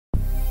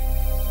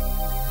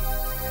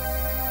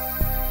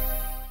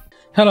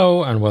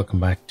Hello and welcome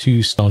back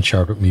to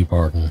Stoneshard with me,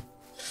 Barton.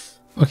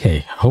 Okay,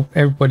 hope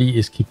everybody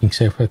is keeping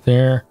safe out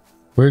there.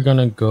 We're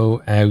gonna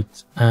go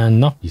out and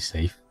not be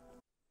safe.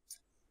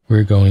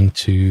 We're going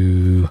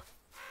to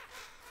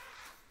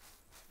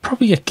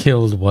probably get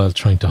killed while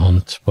trying to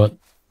hunt, but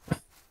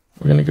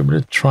we're gonna give it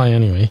a try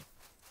anyway.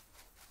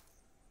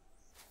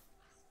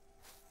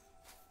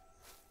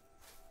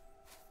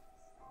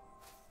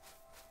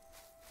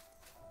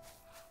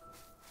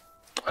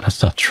 Oh, that's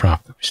that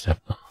trap that we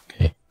stepped on.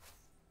 Okay.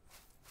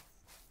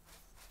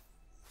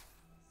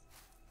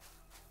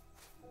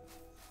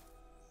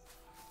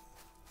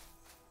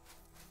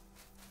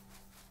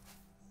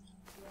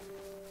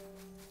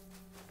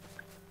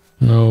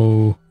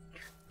 No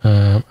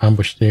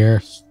ambush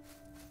there.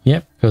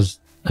 Yep, because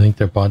I think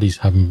their bodies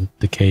haven't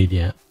decayed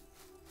yet.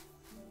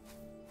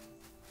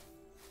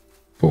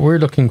 But we're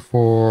looking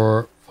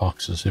for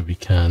foxes if we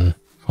can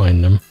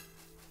find them.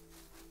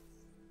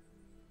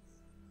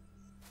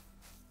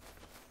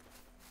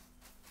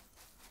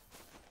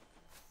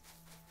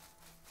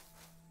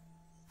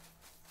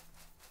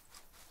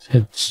 Let's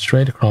head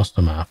straight across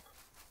the map.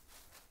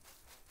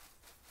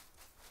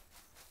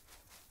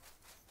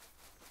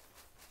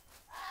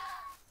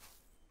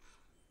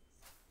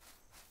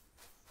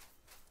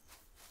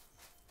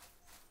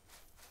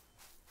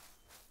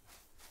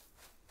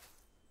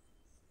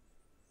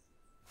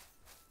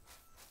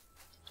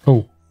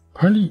 Oh,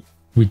 apparently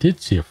we did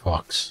see a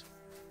fox.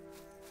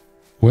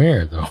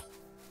 Where, though?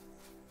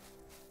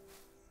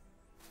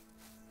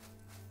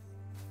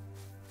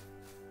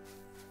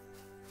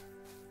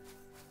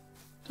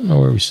 Don't know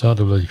where we saw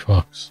the bloody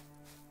fox.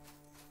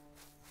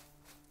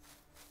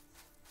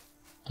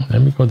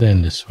 Let me go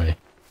down this way.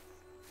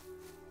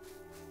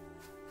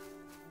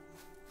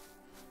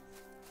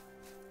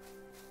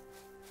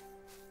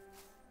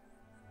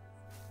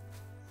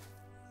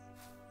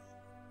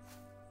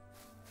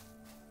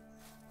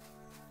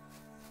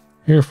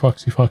 Here,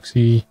 Foxy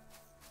Foxy.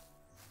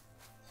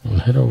 We'll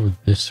head over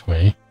this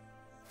way.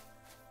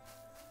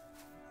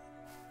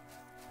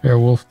 Fair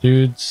wolf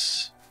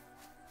dudes.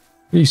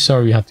 Really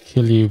sorry we had to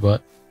kill you,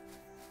 but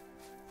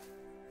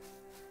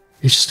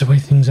it's just the way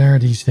things are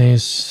these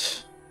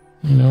days,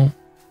 you know.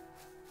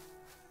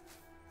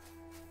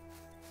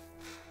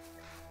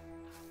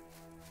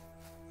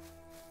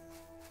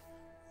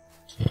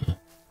 Okay.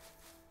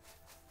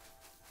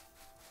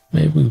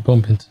 Maybe we'll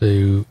bump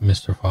into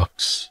Mr.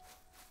 Fox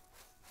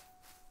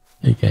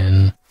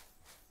again.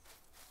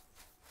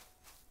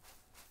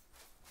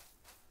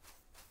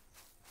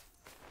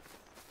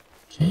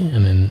 Okay,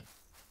 and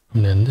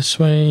then this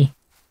way.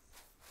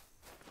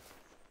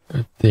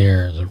 Right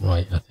there is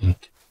right, I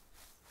think.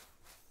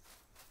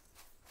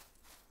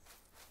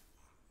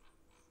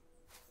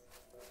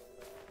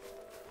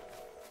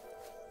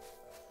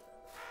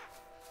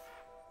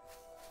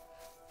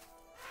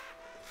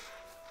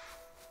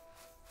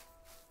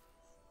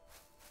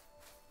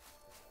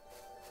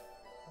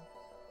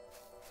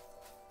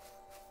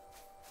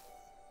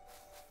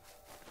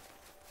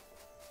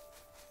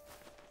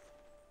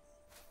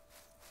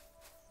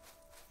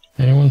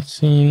 Anyone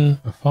seen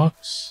a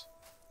fox?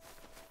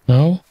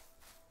 No?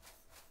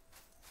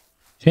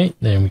 Okay,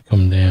 then we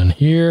come down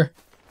here.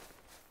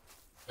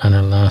 And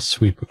our last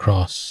sweep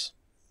across.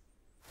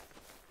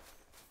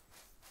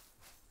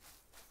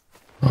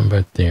 From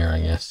about there, I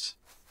guess.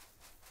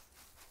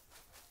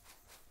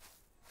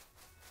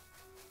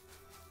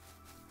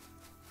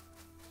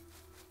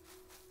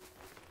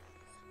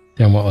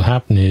 Then what will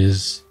happen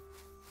is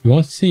we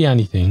won't see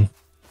anything.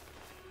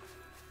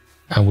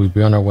 And we'll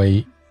be on our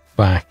way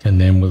back,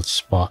 and then we'll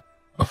spot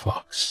a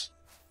fox.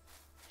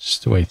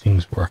 Just the way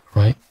things work,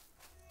 right?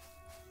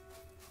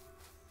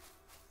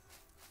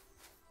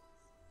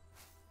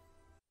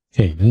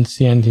 Okay, didn't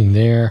see anything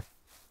there.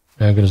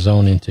 Now I'm going to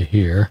zone into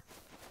here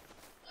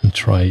and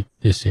try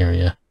this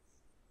area.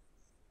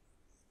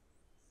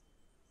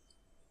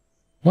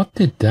 What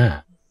did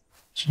that?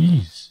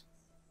 Jeez.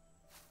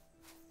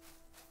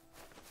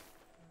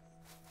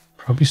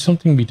 Probably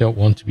something we don't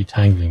want to be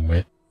tangling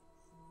with.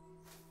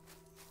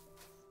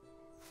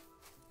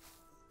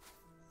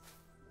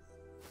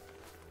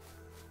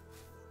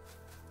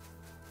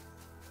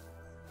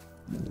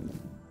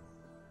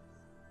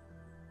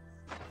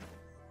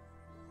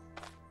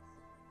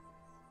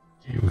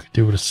 We could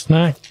do with a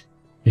snack.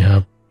 We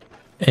have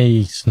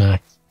a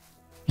snack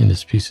in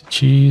this piece of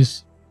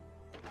cheese.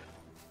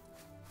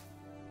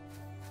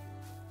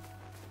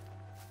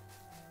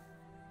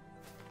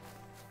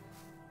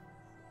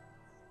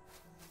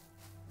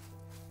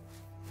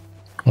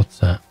 What's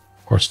that?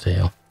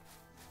 Horsetail.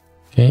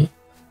 Okay.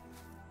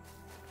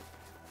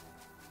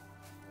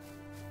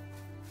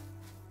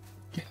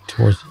 Getting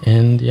towards the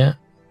end, yeah.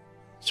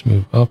 Let's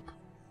move up.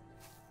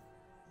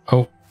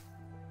 Oh.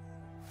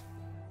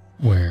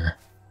 Where?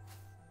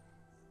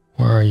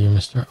 Where are you,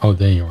 mister? Oh,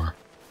 there you are.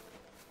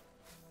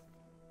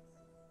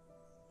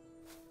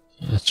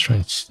 Okay, let's try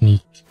and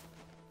sneak.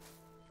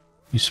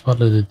 You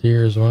spotted a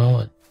deer as well?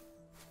 I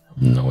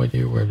have no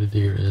idea where the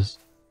deer is.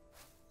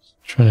 Just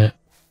trying to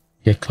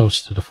get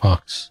close to the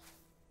fox.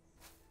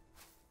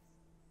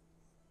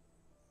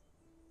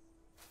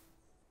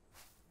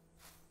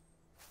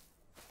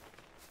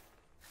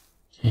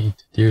 Okay,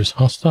 the deer's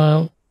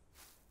hostile.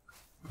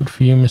 Good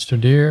for you, Mr.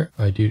 Deer.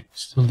 I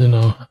still do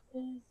not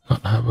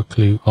have a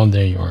clue. Oh,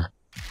 there you are.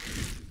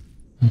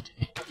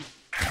 Okay.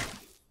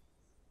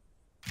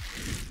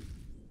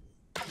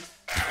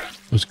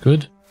 Was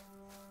good.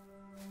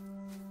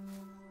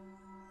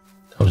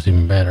 That was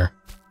even better.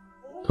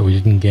 So we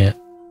didn't get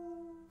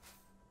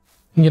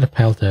a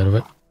pelt out of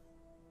it.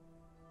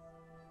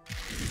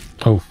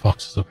 Oh,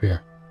 fox is up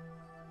here.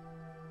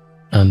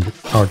 And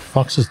our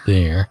fox is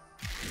there.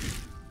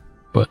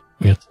 But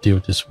we have to deal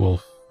with this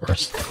wolf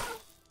first.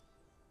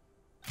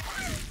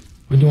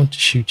 Really want to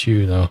shoot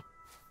you though.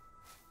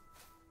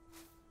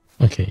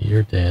 Okay,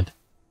 you're dead.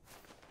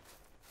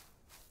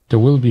 There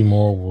will be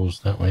more wolves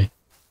that way.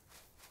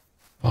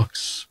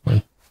 Fox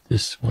went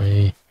this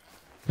way.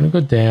 I'm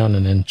gonna go down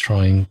and then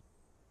try and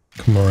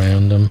come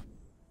around them.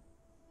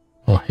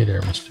 Oh, hey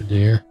there, Mr.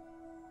 Deer.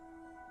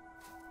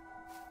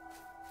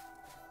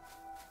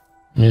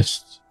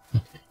 Missed.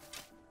 Okay.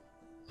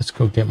 Let's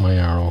go get my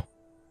arrow.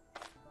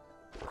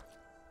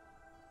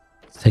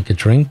 Let's take a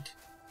drink.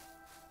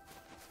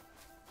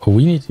 Oh,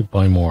 we need to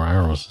buy more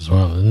arrows as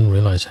well. I didn't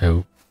realize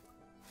how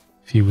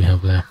few we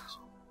have left.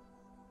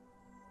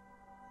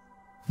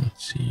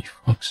 Let's see.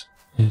 Fox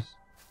is...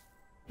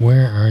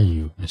 Where are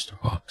you, Mr.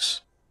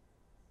 Fox?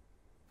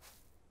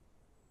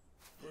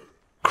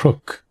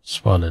 Crook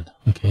spotted.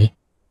 Okay.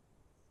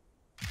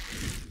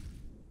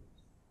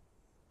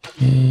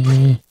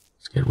 Okay.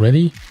 Let's get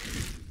ready.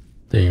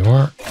 There you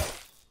are.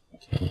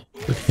 Okay.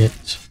 Good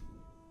hit.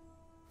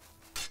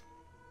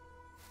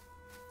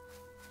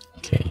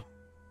 Okay.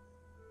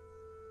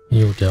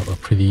 You were dealt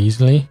with pretty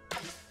easily.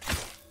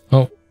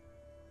 Oh.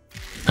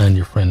 And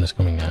your friend is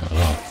coming out as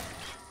well.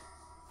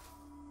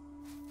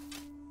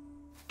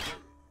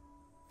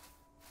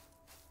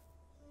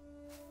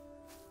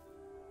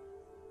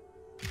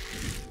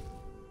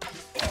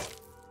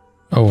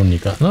 Oh, and you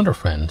got another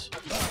friend.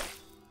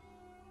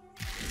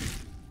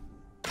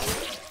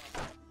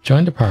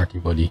 Join the party,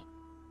 buddy.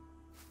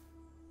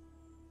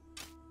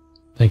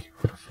 Thank you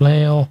for the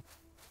flail.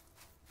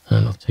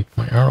 And I'll take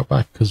my arrow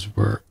back because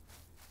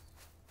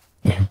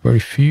we have very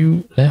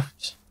few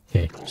left.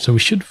 Okay, so we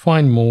should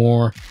find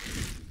more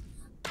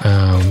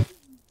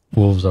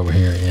wolves over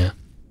here, yeah.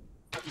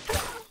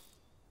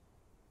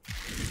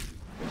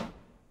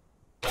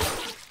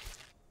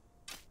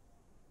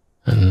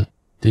 And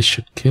this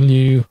should kill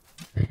you.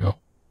 There you go.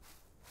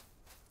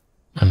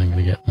 And I'm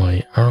going to get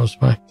my arrows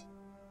back.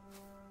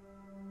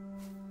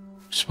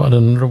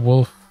 Spotted another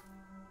wolf.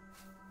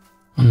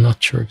 I'm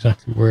not sure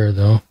exactly where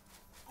though.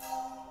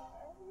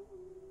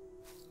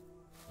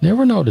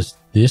 Never noticed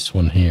this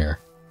one here.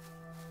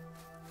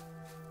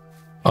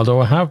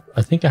 Although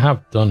I think I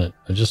have done it.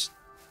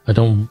 I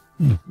don't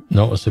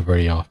notice it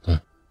very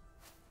often.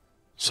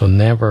 So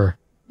never,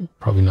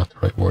 probably not the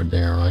right word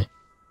there, right?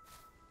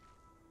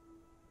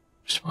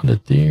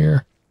 Spotted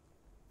deer.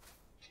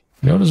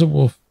 I know there's a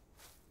wolf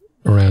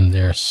around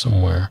there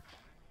somewhere.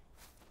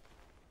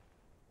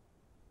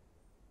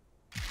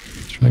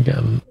 Trying to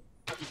get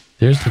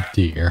there's the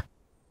deer.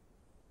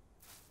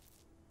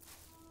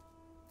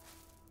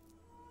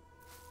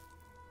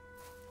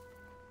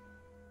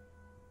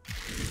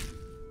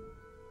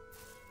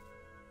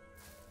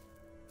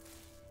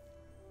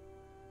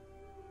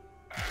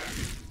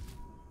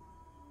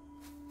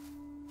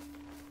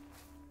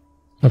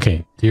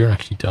 Okay, deer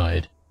actually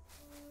died.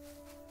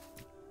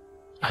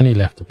 And he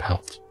left a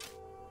pelt.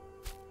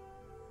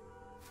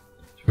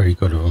 It's very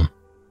good of him.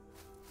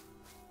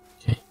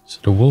 Okay, so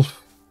the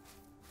wolf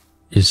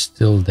is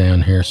still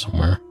down here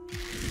somewhere.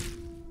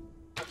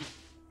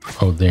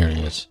 Oh, there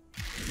he is.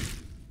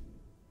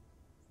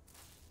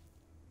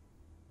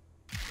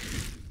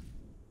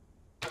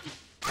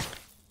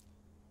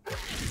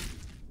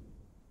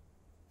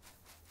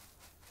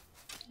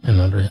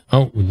 Another...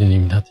 Oh, we didn't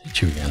even have to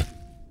hit you again.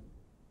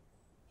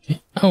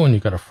 Okay. Oh, and you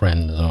got a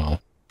friend as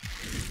well.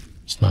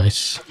 It's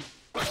nice.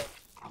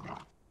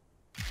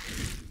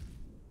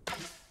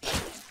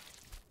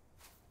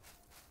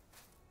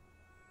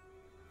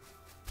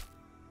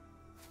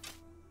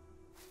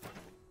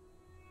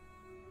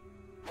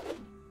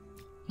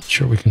 Not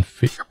sure we can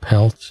fit your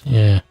pelt.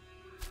 Yeah.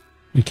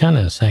 We can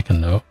in a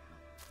second though.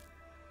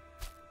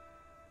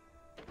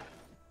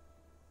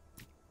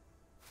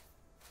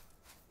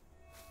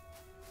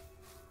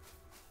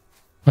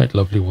 Right,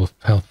 lovely wolf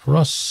pelt for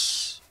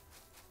us.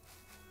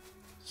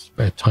 It's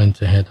about time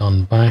to head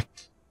on back.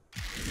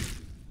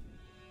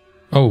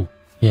 Oh,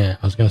 yeah,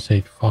 I was going to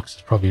say the fox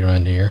is probably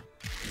around here.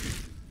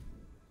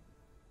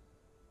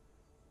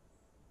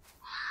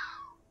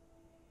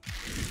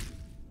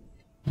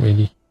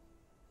 Really?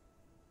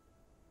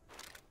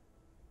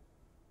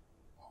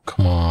 Oh,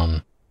 come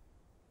on.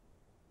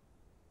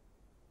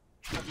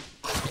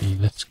 Okay,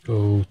 let's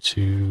go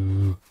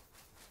to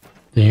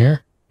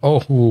there.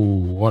 Oh,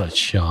 what a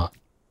shot.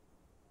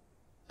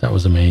 That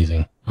was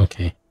amazing.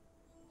 Okay,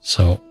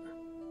 so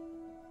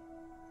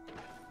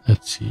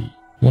let's see.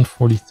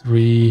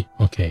 143.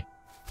 Okay,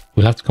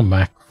 we'll have to come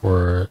back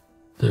for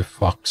the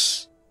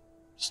fox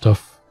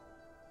stuff.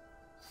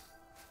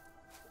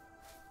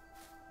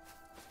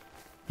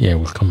 Yeah,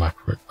 we'll come back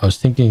for it. I was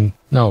thinking,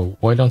 no,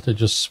 why don't they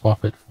just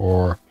swap it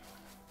for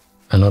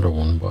another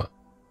one? But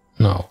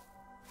no,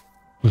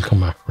 we'll come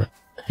back for it.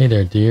 Hey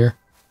there, dear.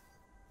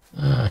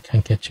 I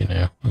can't get you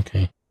now.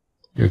 Okay,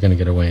 you're going to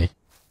get away.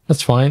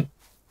 That's fine.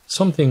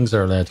 Some things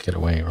are allowed to get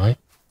away, right?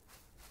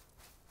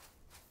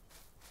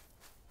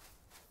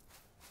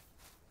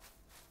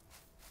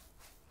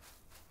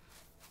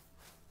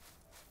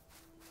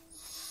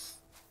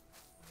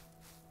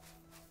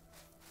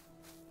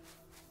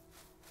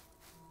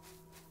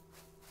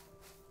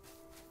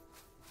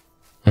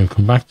 And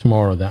come back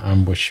tomorrow, the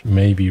ambush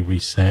may be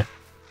reset.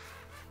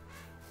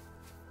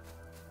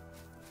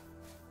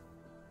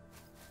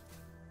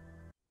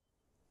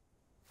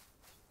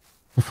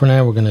 But for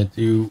now, we're going to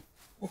do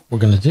what we're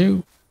going to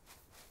do.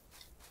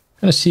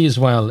 Going to see as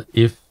well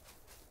if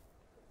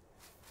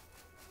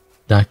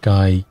that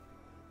guy,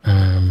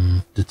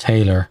 the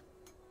tailor,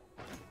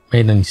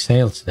 made any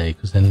sales today,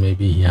 because then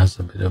maybe he has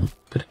a bit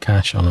of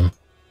cash on him.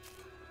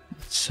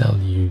 Let's sell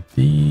you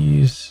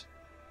these.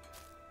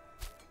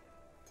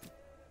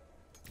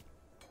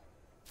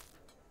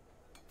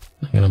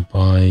 I'm going to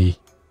buy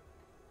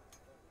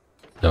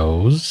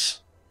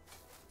those.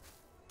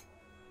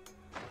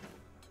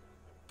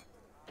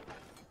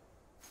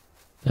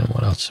 Then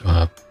what else do I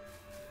have?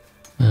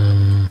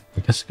 I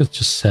guess I could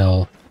just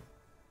sell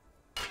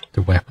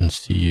the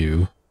weapons to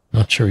you.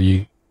 Not sure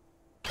you...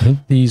 I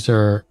think these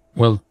are...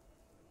 Well,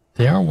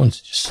 they are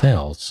ones that you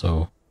sell,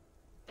 so...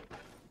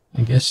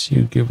 I guess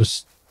you give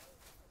us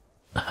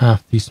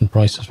half decent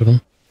prices for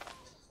them.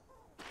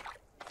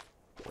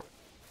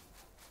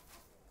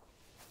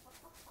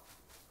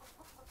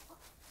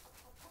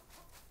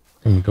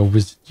 Then we go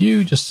visit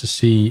you just to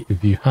see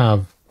if you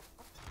have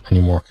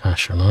any more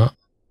cash or not.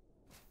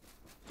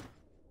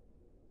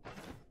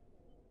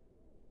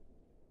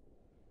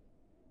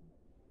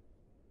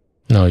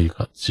 No, you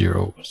got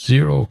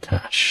zero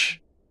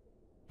cash.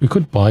 We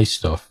could buy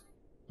stuff.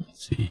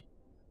 Let's see.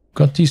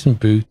 Got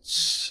decent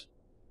boots.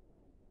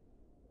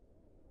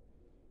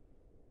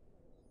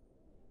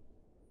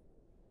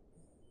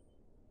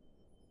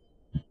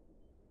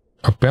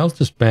 Our belt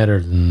is better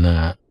than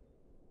that.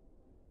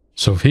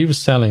 So if he was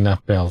selling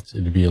that belt,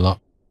 it'd be a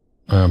lot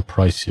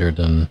pricier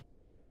than...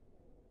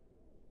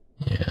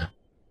 Yeah.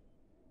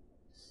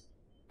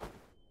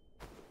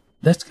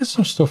 Let's get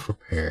some stuff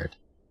repaired.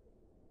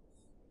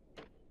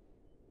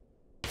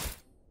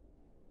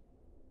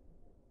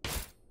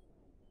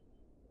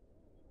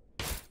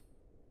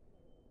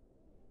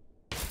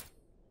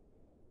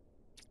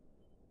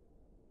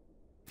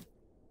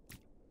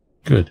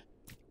 Good.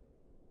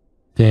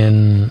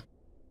 Then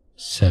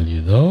sell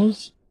you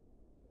those.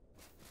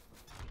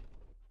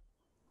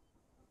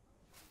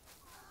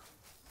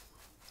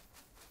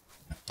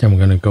 Then we're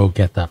going to go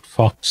get that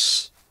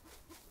fox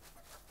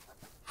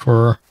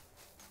fur.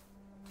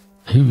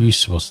 Who are you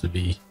supposed to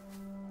be?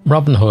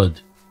 Robin Hood.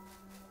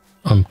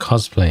 I'm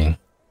cosplaying.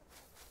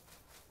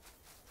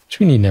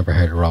 Trini never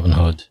heard of Robin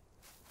Hood.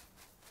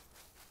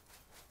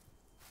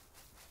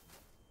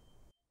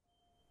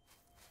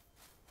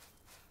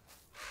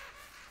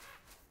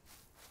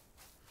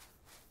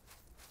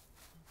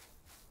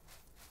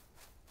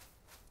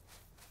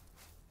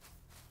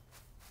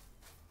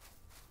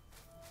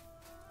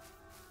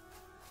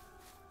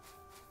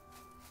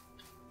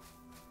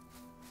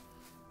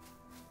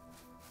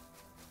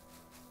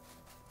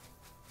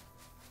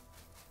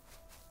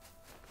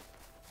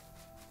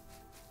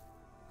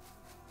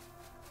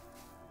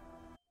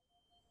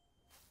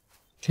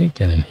 Okay,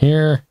 get in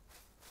here.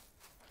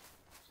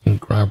 And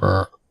grab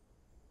our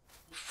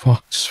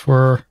fox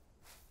fur.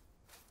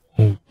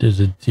 Oh, there's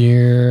a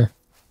deer.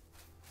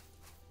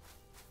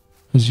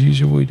 As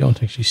usual, we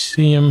don't actually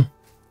see him.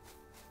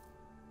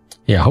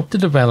 Yeah, I hope the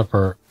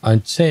developer,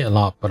 I'd say a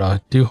lot, but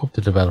I do hope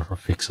the developer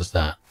fixes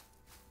that.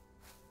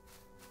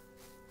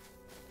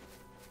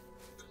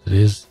 It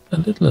is a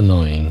little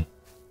annoying,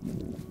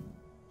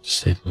 to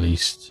say the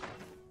least.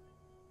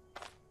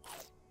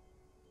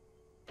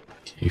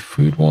 Okay,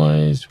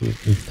 food-wise, we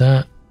eat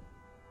that.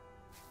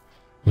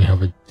 We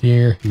have a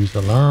deer who's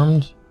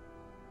alarmed.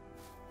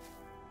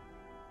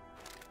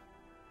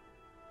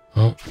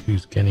 Oh,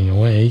 who's getting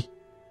away?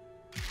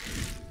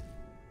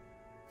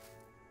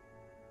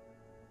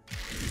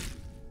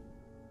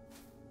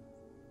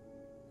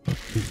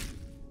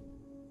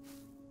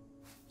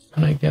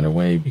 Can I get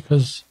away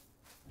because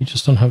we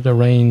just don't have the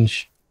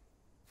range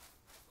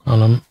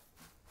on him?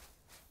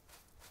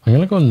 I'm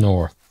gonna go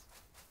north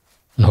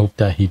and hope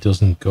that he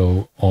doesn't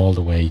go all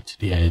the way to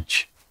the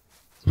edge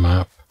of the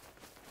map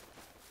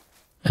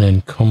and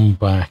then come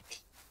back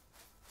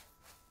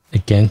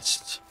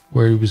against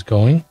where he was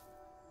going.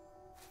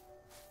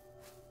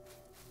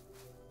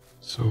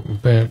 So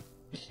about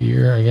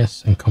here, I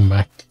guess, and come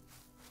back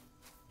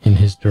in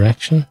his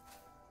direction.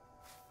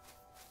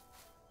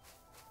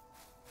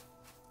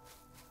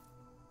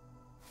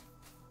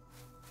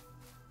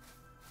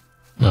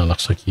 No,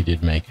 looks like he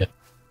did make it.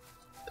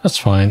 That's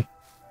fine.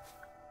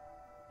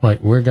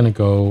 Right, we're gonna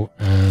go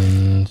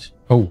and...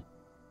 Oh,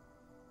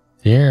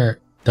 there,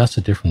 that's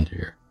a different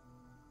deer.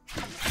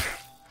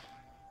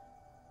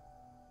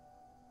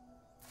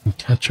 We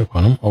catch up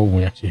on him. Oh,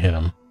 we actually hit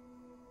him.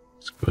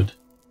 It's good.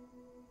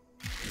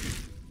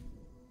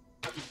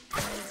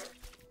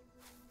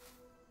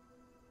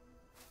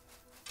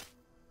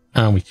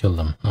 And we killed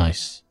them.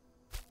 Nice.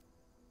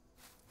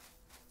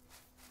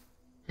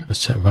 Got a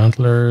set of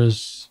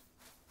antlers.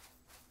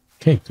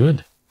 Okay,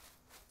 good.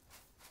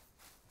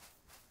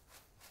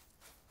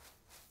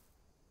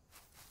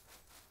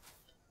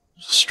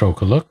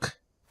 Stroke a look.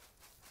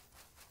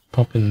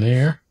 Pop in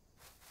there.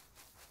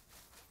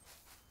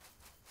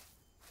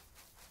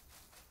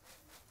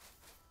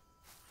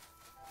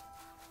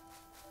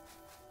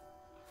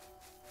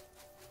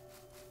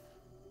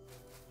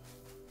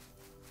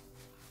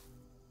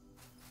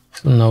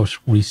 Still no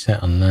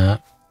reset on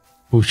that.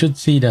 We should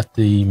see that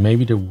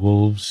maybe the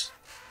wolves'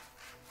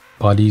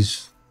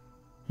 bodies,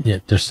 yeah,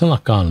 they're still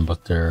not gone,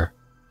 but I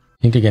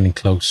think they're getting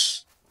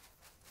close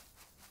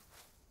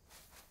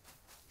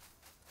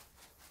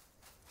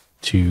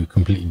to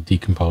completely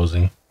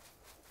decomposing.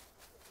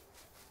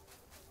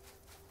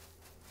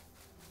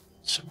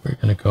 So we're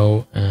gonna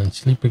go and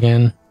sleep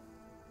again.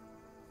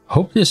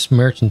 Hope this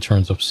merchant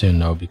turns up soon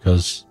though,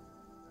 because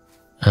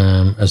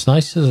as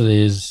nice as it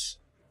is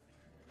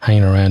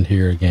hanging around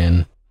here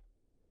again,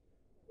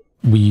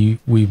 we've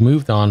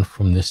moved on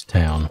from this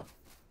town.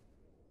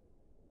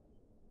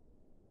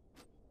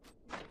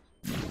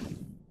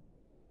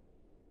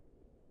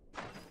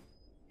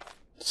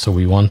 So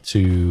we want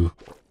to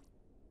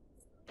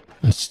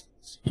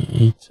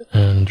eat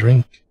and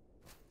drink.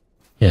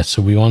 Yeah,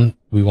 so we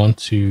want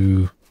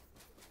to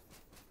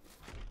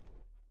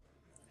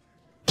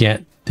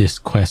get this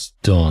quest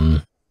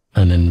done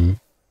and then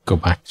go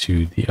back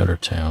to the other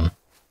town.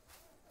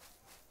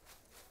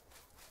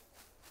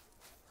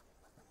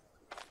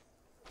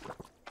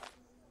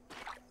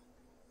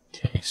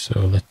 Okay, so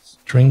let's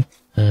drink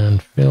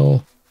and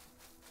fill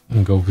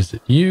and go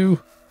visit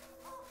you.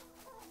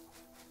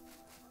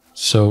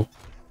 So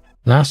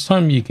last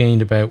time you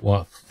gained about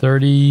what,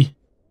 30,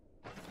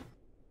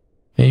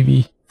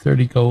 maybe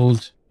 30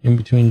 gold in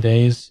between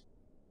days.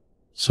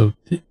 So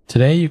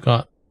today you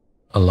got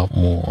a lot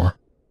more.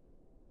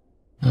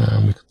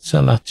 We could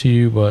sell that to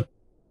you, but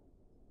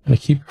I'm gonna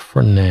keep it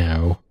for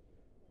now.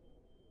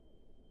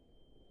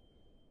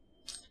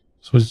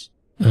 So it's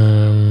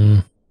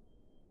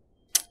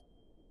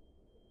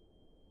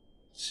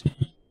let's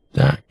see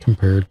that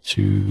compared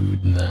to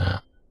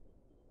that.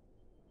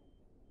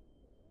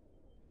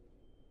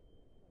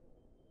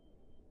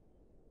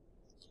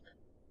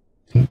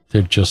 I think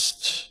they're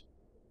just,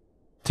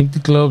 I think the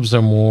gloves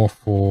are more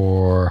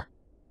for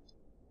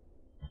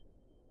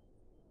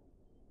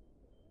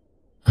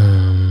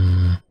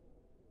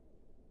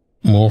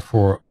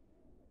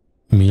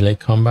melee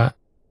combat,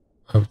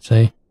 I would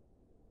say.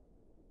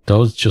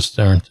 Those just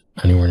aren't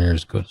anywhere near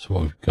as good as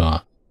what we've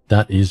got.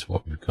 That is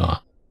what we've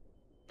got.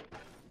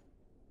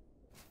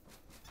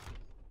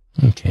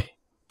 Okay.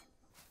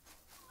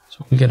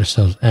 So we can get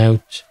ourselves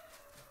out.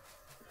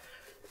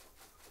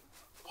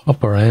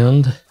 Hop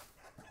around.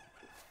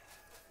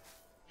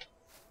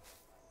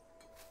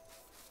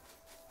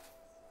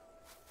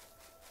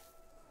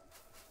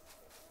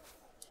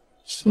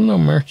 Still no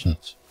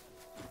merchant.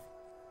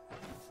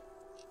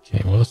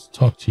 Okay, well, let's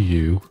talk to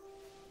you.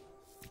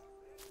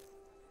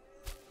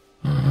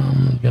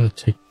 I'm gonna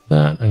take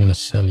that. I'm gonna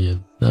sell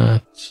you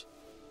that.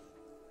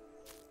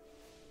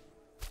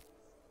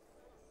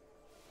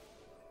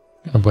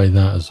 Gonna buy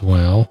that as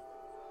well.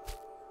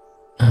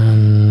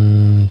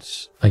 And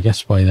I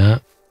guess buy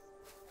that.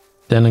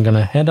 Then I'm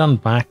gonna head on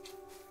back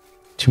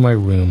to my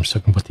room so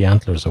I can put the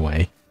antlers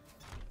away.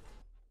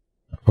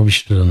 Probably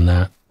should have done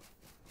that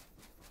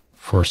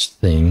first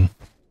thing.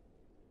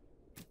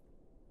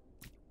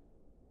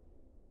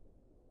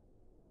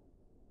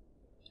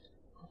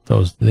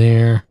 Those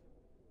there.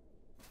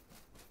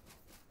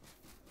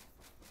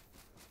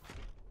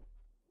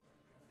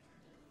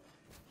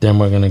 Then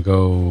we're going to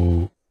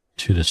go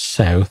to the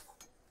south.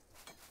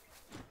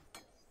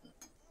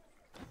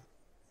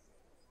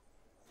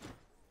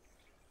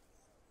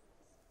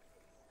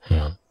 Hang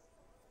on.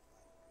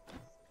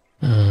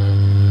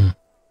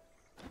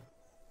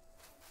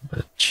 Bit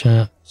of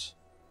chat.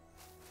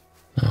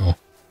 No.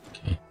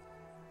 Okay.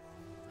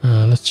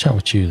 Let's chat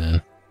with you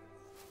then.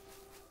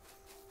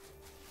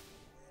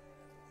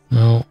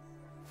 No.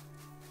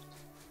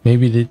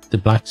 Maybe the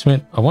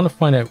blacksmith. I want to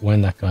find out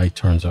when that guy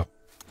turns up.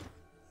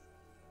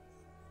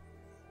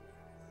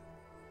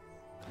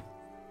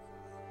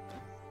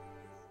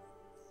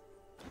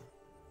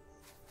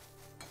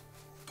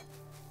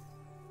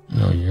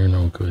 No, you're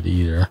no good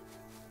either.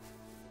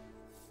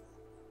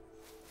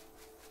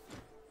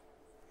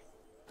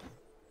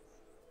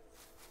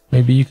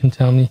 Maybe you can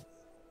tell me?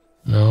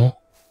 No.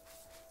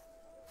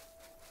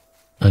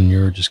 And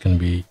you're just going to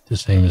be the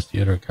same as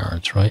the other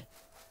guards, right?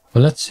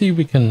 Well, let's see if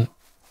we can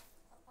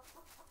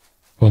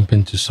bump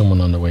into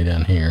someone on the way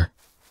down here.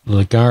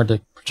 The guard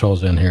that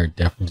patrols down here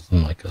definitely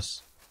doesn't like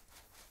us.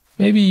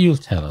 Maybe you'll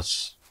tell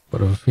us,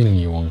 but I have a feeling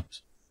you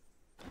won't.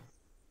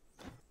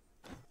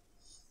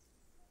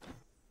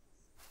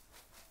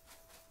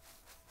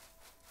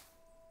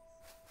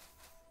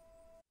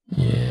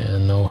 Yeah,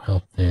 no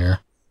help there.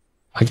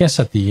 I guess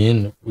at the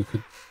inn, we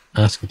could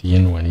ask at the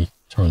inn when he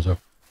turns up.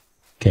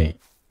 Okay.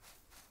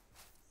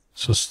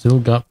 So still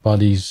got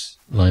bodies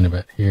lying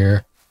about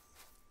here.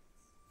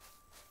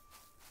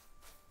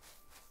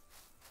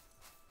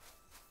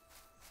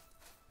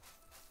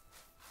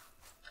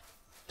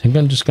 I think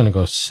I'm just going to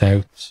go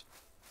south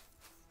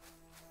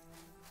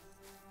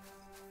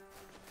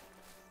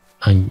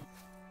and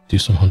do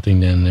some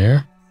hunting down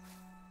there.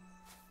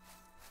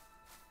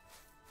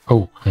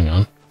 Oh, hang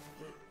on.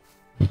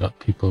 We got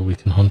people we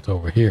can hunt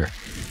over here.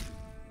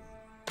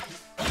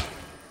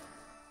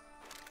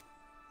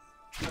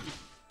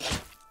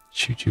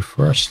 Shoot you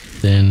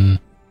first, then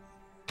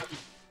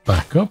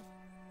back up.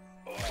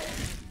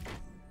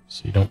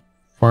 So you don't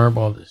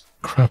fireball this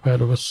crap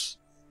out of us.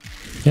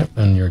 Yep,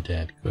 and you're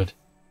dead. Good.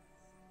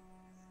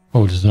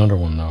 Oh, there's another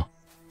one though.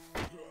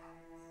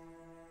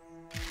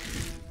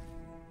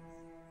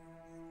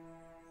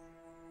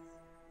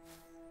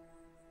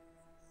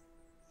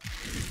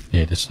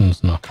 Yeah, this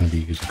one's not going to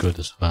be as good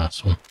as the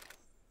last one.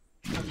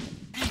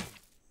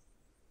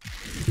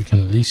 We can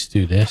at least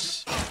do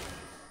this.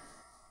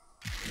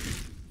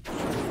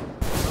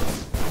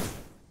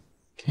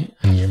 Okay,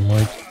 and you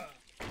might...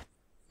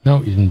 No,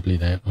 you didn't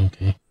bleed out,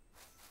 okay.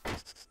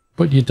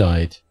 But you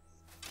died.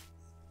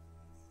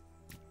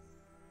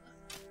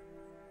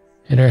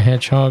 Hey there,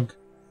 hedgehog.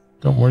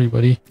 Don't worry,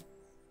 buddy.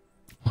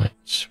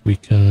 Right, we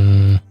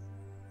can...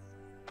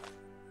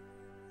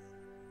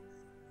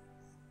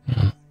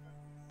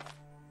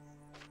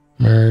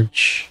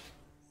 Merge.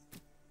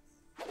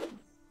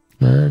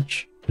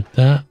 Merge with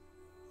that.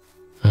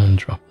 And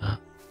drop that.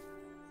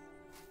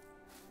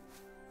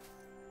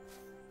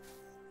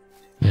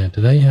 Yeah,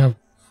 did I have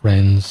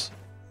friends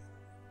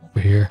over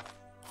here?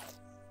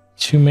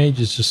 Two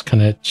mages just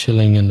kind of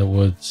chilling in the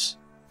woods.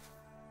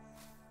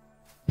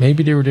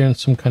 Maybe they were doing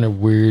some kind of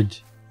weird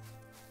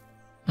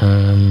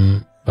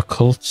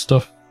occult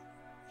stuff,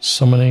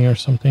 summoning or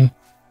something.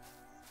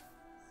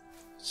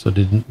 So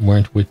they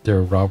weren't with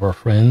their robber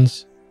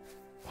friends,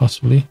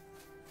 possibly.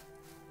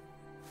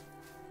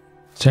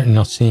 Certainly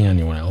not seeing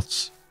anyone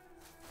else.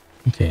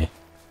 Okay.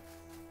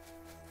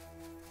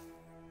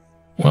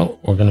 Well,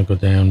 we're going to go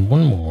down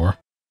one more.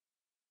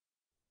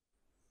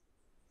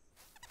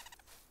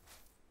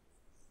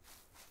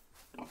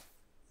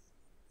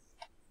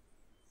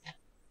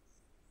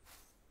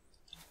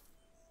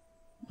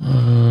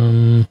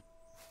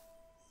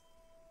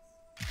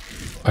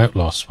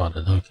 Outlaw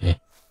spotted, okay.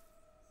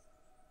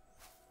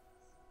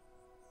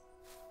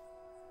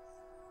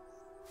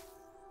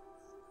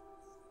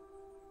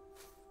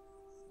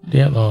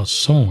 The outlaw is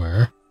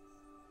somewhere.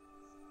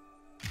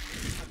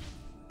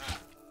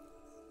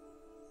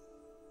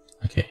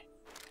 Okay.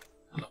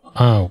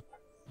 Oh,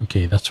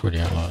 okay, that's where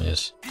the outlaw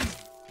is.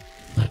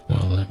 Right,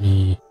 well, let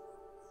me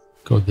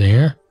go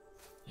there.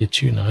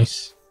 Hit you,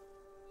 nice.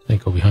 Then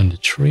go behind the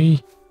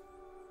tree,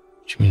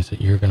 which means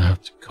that you're going to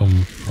have to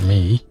come for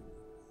me.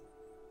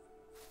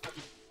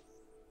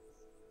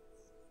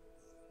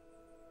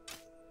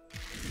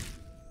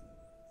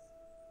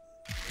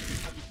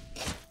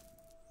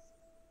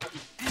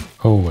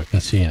 Oh, I can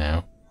see you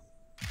now.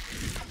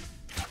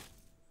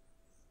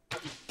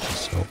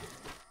 So,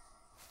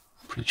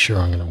 I'm pretty sure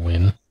I'm going to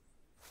win.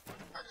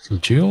 Our little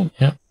duel,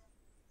 yep.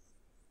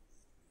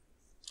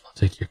 I'll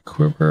take your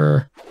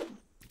quiver.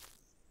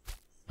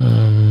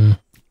 Let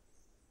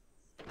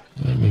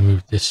me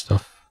move this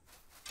stuff.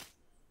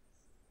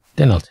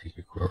 Then I'll take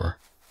your quiver.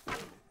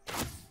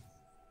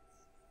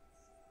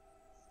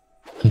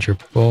 And your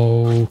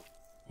bow.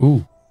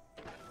 Ooh.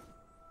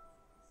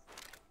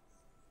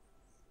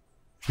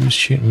 Who's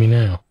shooting me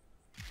now?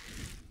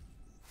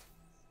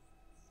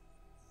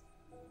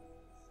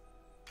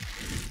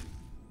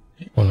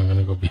 Okay, well, I'm going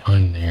to go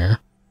behind there.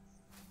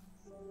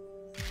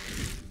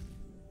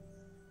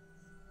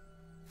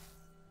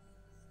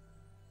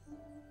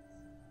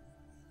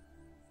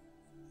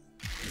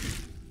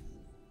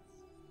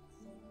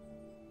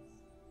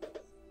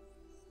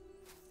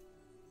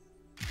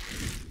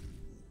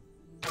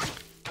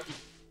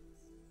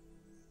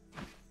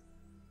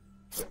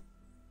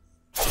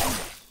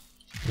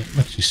 Let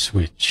me actually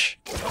switch.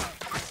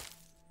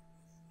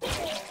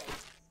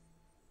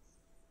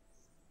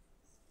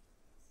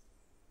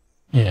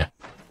 Yeah,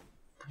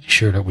 pretty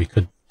sure that we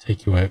could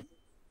take you out.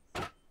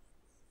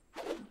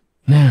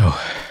 Now,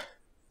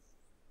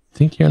 I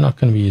think you're not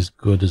going to be as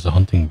good as a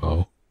hunting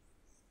bow.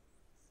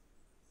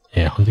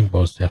 Yeah, hunting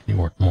bow is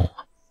definitely worth more.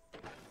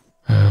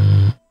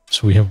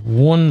 So we have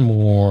one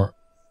more.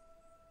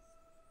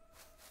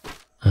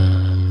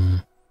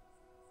 So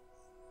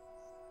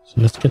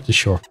let's get the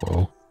short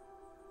bow.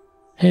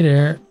 Hey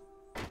there.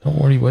 Don't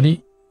worry,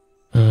 buddy.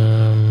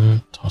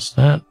 Toss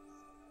that.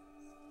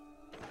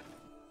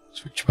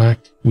 Switch back.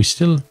 We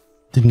still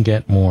didn't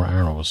get more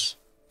arrows.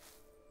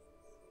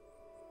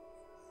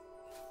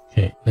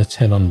 Okay, let's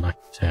head on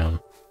back to town.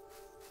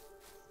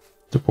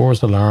 The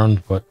boar's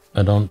alarmed, but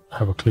I don't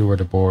have a clue where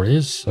the boar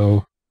is,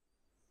 so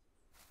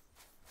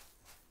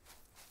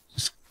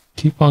just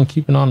keep on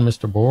keeping on,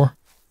 Mr. Boar.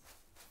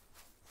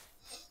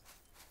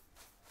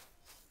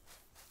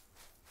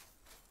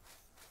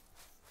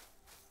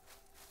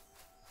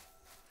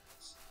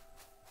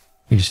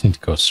 We just need to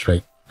go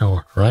straight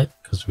north, right?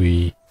 Because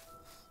we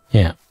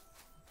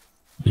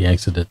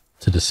exited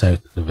to the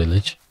south of the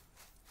village.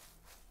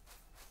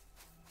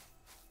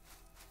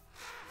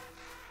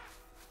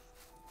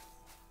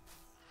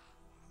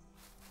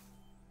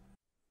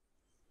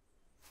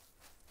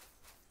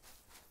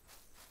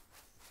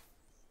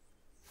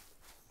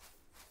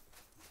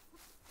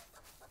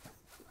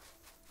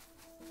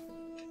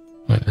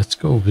 Right, let's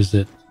go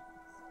visit.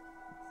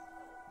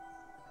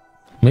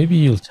 Maybe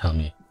you'll tell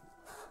me.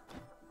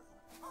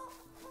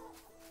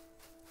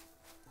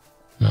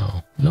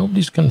 No,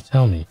 nobody's gonna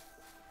tell me.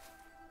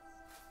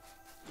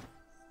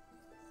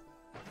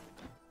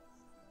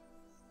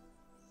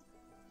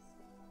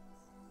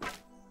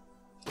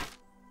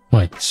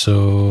 Right,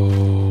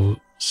 so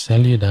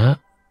sell you that.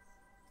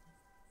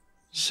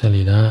 Sell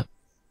you that.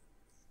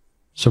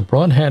 So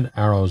broadhead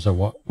arrows are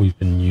what we've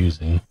been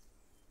using.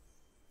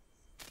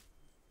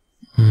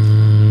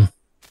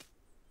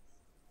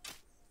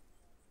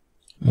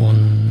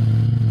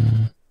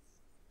 1,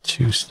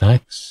 2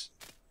 stacks.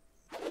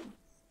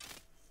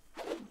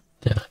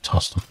 Then I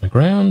tossed them on the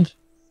ground.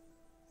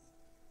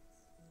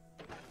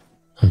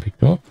 And picked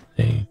them up.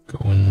 They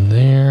go in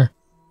there.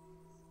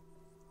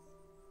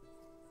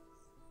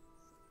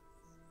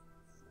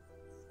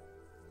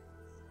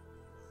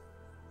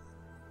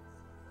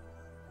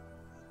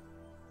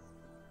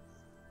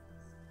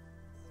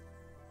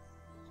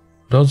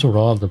 Those are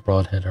all the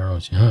broadhead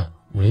arrows you have.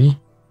 Really?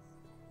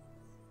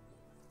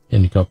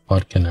 And you got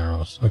bodkin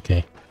arrows.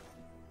 Okay.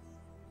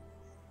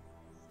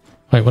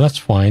 Right, well that's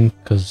fine,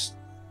 because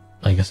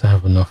I guess I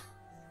have enough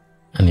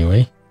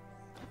anyway.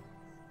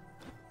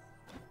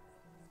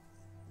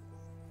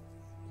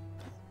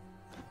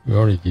 We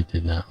already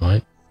did that,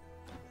 right?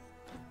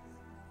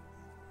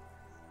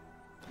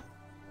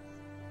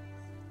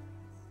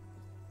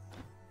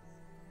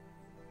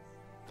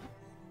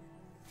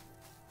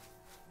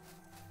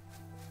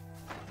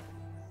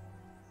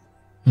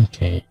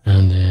 Okay,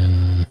 and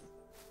then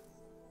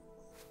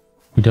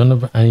we don't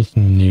have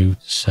anything new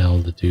to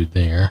sell to do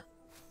there.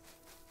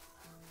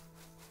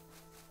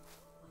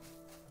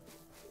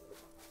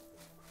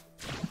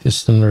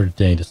 This is another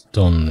day that's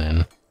done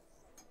then.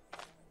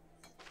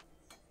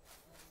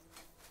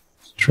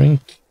 Let's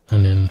drink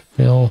and then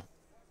fill.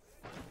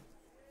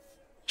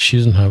 She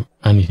doesn't have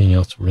anything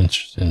else we're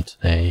interested in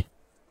today.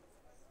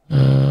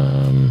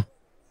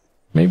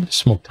 Maybe the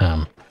smoked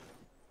ham.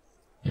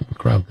 Maybe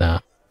grab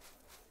that.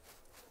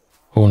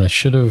 Oh, and I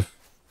should have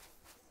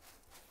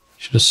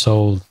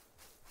sold.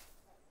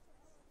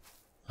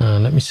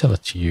 Let me sell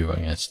it to you, I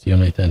guess. The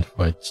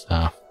unidentified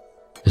staff.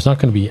 It's not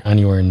going to be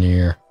anywhere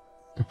near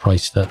the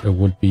price that it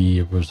would be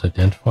if it was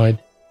identified,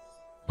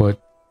 but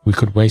we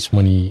could waste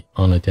money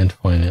on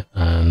identifying it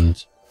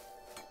and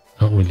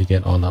not really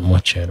get all that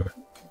much out of it.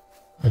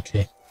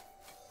 Okay.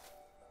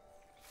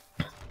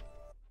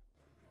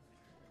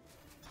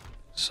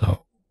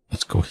 So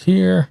let's go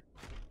here.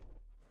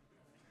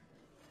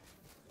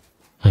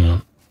 Hang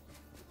on.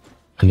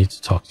 I need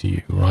to talk to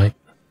you, right?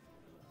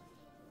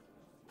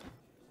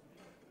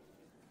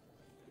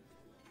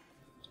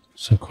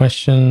 Some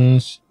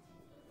questions.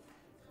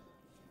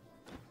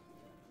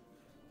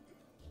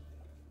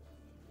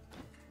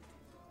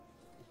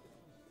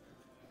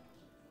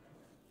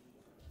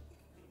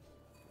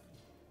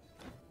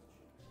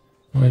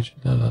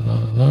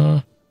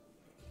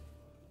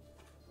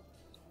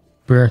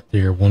 Bert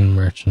there, one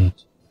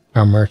merchant.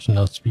 Our merchant,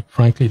 I'll speak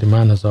frankly, the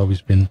man has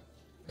always been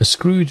a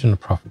Scrooge and a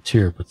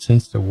profiteer, but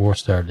since the war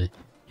started,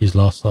 he's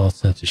lost all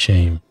sense of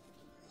shame.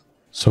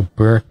 So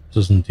Bert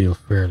doesn't deal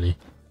fairly.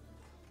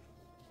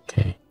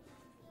 Okay.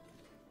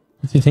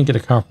 What do you think of the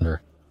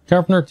carpenter?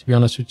 Carpenter, to be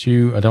honest with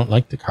you, I don't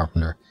like the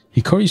carpenter.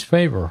 He curries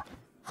favour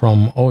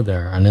from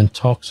Aldor and then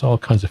talks all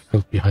kinds of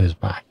filth behind his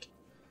back.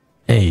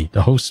 Hey,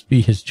 the host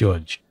be his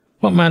judge.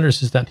 What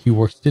matters is that he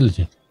works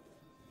diligently.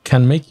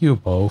 Can make you a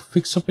bow,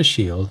 fix up a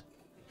shield,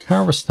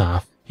 carve a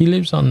staff. He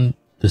lives on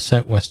the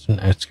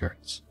southwestern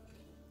outskirts.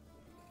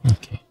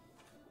 Okay.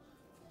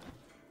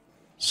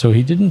 So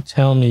he didn't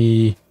tell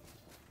me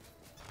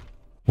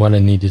what I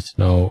needed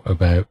to know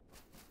about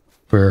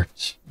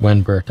Bert,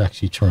 when Bert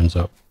actually turns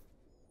up,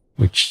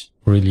 which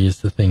really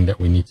is the thing that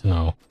we need to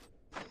know.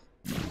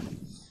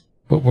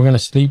 But we're going to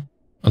sleep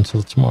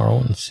until tomorrow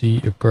and see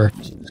if Bert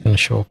is going to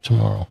show up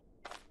tomorrow.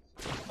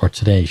 Or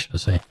today, should I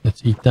say.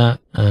 Let's eat that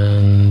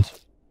and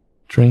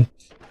drink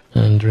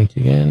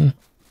again.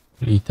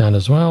 We'll eat that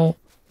as well.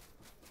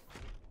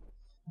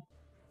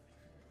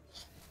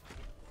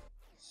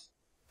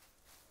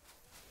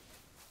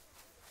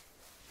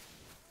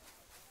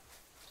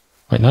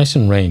 Right, nice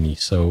and rainy,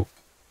 so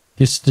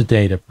this is the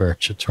day that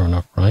Bert should turn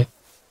up, right?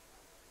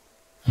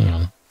 Hang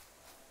on.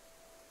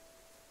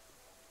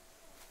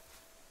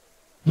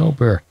 No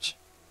Bert.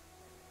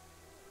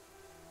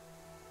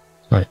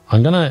 Right,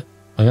 I'm gonna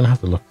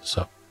have to look this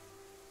up.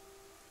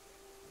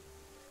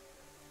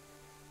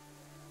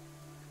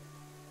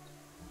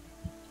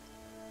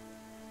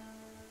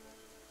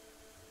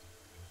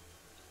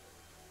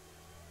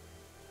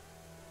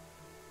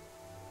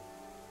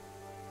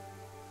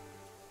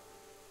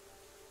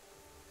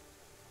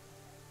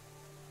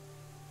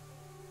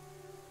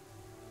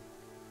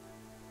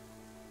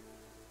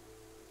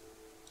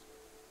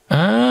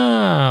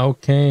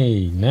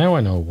 Okay, now I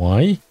know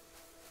why.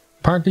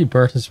 Apparently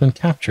Bert has been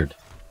captured.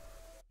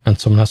 And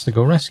someone has to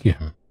go rescue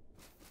him.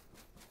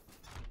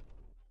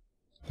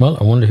 Well,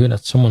 I wonder who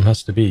that someone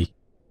has to be.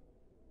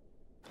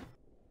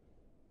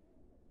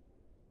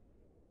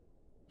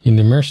 In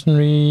the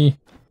mercenary...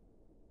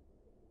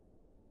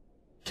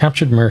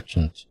 Captured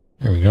merchant.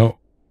 There we go.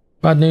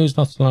 Bad news,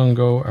 not so long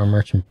ago. Our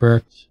merchant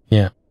Bert.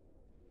 Yeah.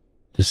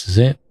 This is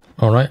it.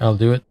 Alright, I'll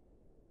do it.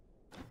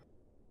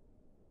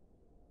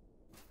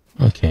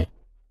 Okay.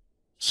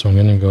 So I'm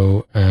going to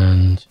go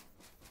and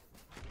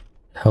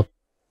help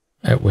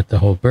out with the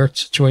whole Bert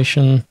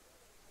situation.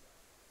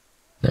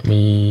 Let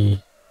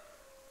me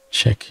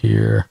check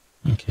here.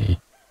 Okay.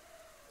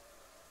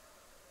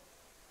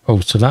 Oh,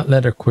 so that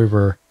leather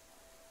quiver,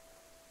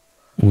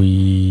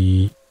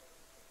 let's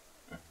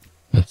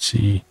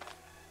see.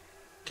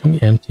 Can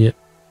we empty it?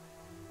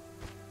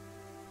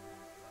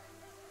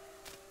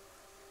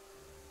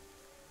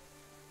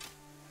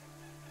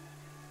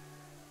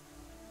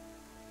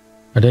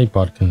 Are they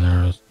bodkin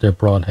arrows? They're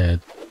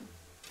broadhead.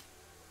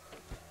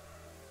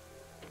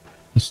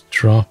 Let's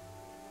drop.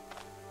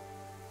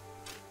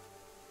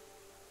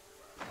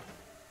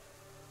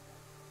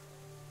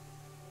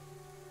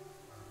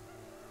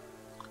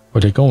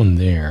 Oh, they go in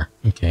there.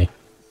 Okay.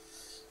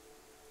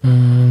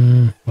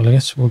 Well, I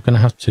guess we're gonna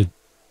have to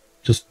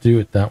just do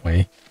it that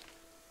way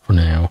for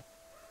now.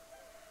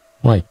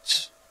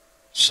 Right.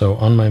 So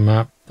on my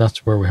map,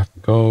 that's where we have to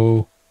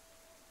go.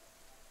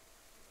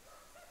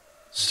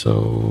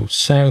 So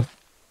south,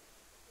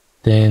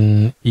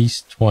 then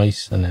east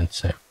twice, and then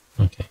south.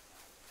 Okay.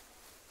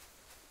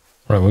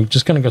 Right, we're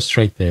just gonna go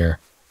straight there.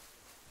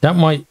 That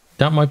might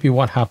be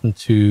what happened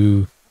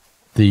to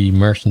the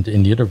merchant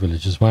in the other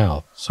village as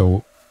well.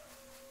 So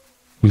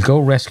we'll go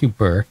rescue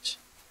Bert,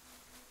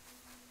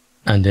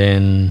 and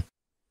then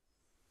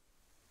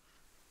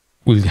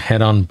we'll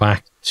head on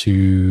back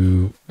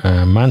to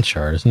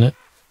Manshard, isn't it?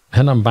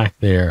 Head on back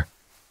there,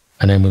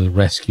 and then we'll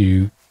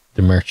rescue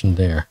the merchant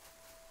there.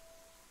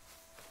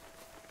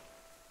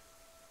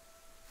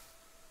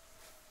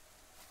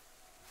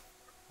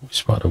 We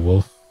spot a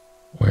wolf.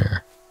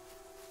 Where?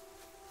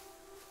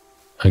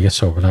 I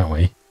guess over that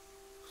way,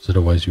 because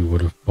otherwise we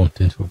would have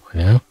bumped into it by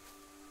now.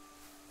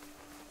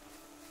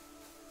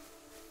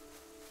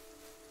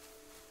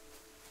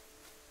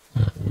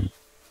 We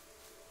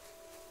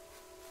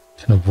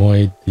can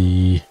avoid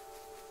the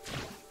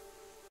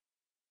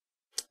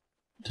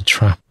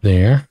trap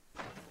there.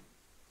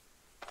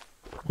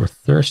 We're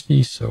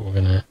thirsty, so we're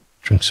gonna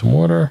drink some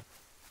water.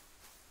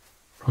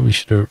 Probably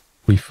should have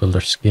refilled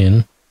our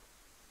skin.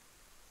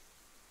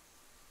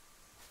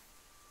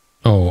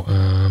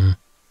 Oh,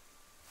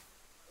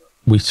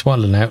 we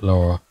spotted an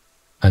outlaw,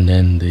 and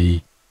then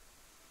the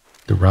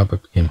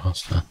rabbit became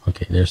hostile.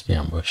 Okay, there's the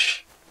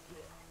ambush.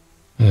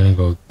 I'm gonna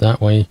go that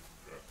way.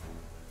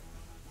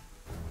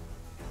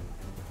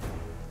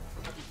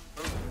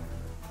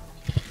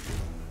 Okay.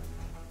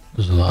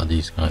 There's a lot of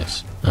these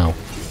guys. Ow.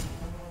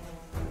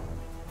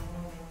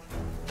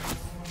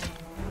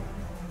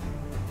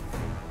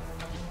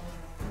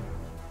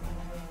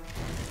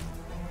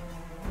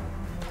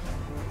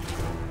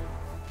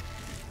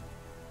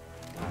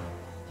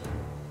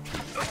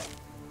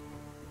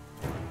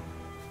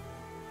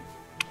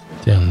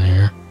 Down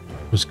there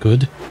was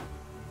good.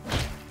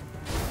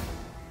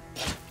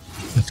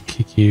 Let's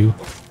kick you.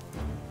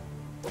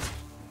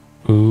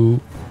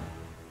 Ooh.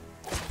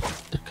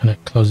 They're kind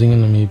of closing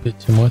in on me a bit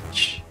too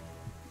much.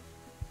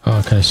 Oh,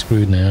 I'm kind of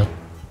screwed now.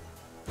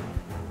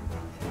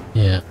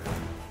 Yeah.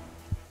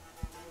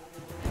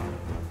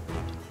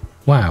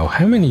 Wow,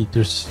 how many?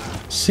 There's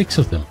 6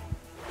 of them.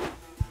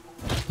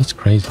 That's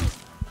crazy.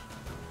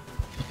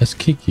 Let's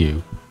kick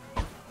you.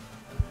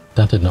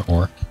 That did not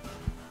work.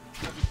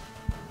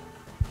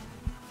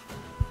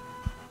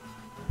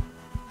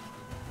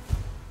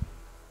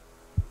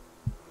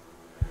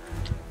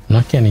 I'm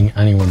not getting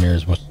anywhere near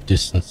as much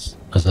distance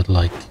as I'd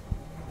like.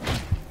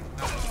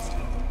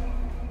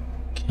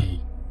 Okay,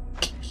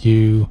 kick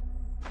you.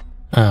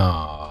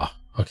 Ah,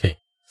 okay.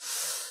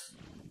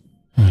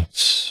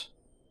 Right.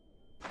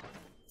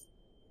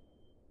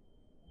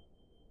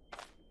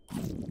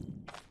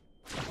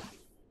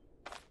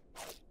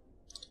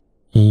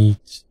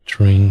 Eat,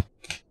 drink,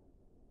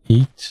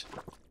 eat.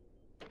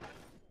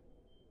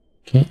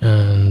 Okay,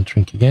 and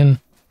drink again.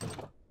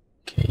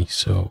 Okay,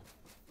 so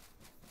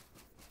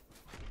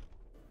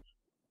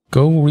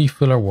go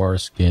refill our war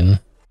skin.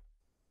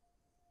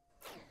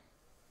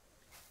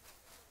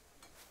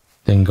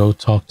 Then go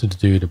talk to the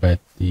dude about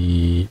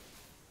the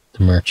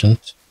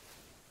merchant.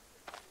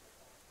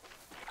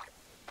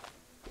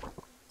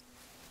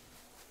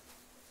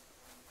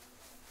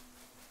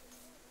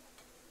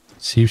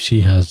 See if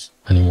she has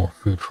any more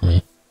food for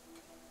me.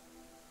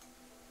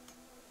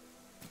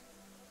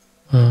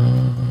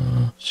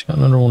 She got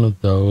another one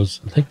of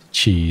those. I'll take the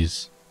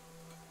cheese.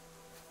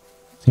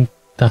 I think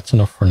that's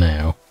enough for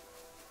now.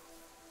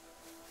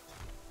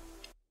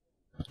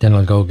 Then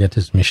I'll go get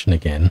this mission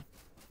again.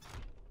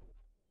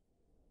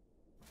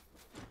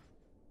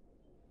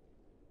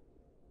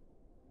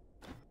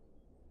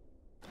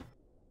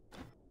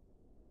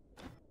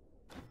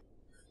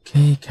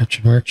 Okay,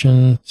 captured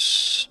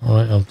merchants.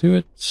 Alright, I'll do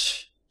it.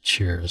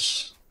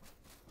 Cheers.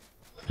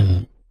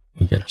 And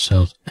we get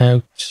ourselves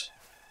out.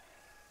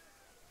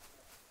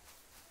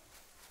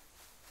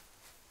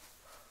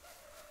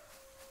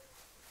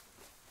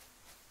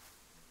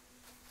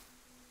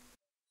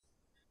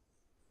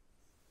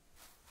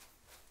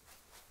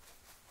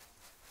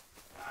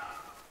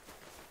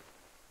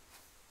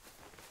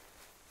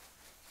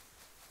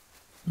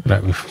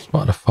 Right, we've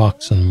spotted a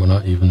fox and we're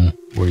not even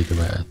worried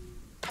about it.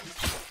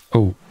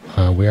 Oh,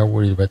 we are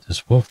worried about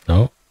this wolf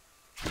though.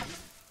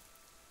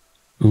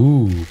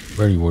 Ooh,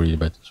 very worried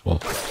about this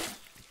wolf.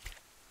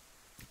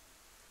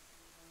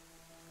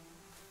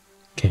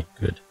 Okay,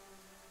 good.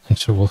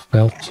 Thanks for wolf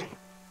belt.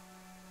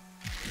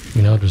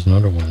 You know there's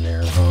another one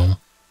there at home.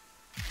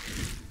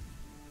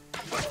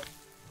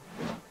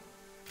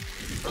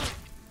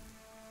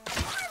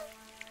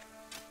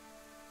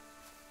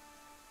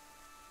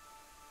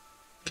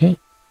 Okay,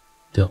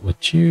 dealt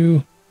with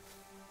you.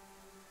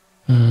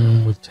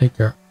 We'll take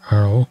our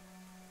arrow.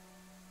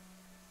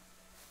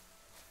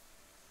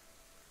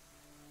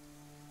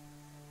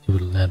 It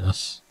will let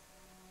us.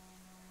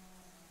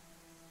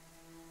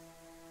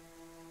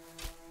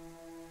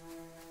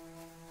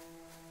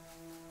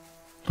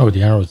 Oh,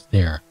 the arrow's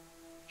there.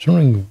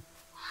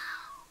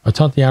 I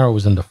thought the arrow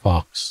was in the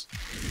fox.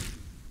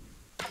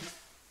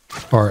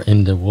 Or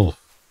in the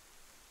wolf.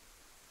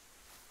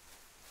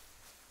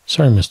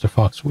 Sorry, Mr.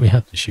 Fox, we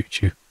had to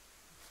shoot you.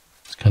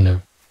 It's kind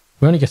of...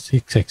 We only get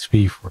 6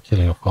 XP for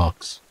killing a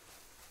fox.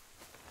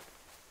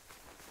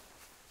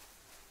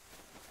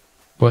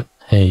 But,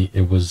 hey,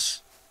 it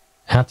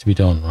had to be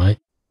done, right?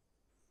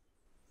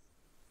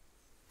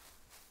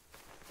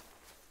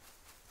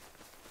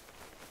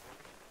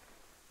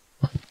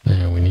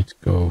 Now we need to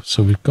go.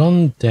 So we've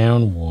gone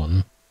down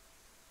one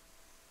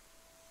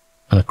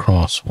and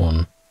across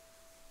one.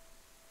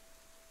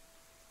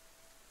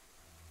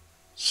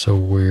 So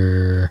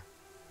we're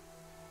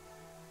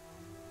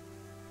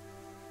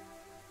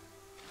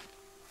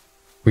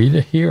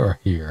either here or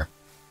here.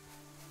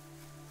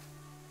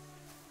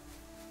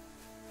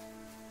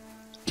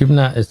 Given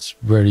that it's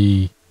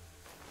very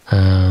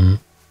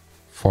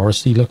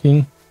foresty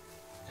looking,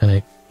 and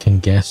I can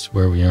guess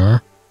where we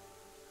are.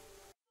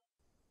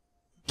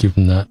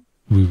 Given that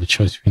we have a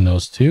choice between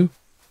those two.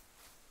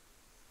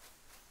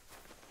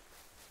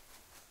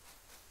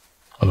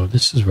 Although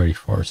this is very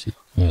foresty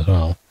looking as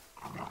well.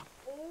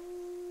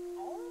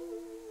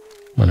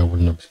 When I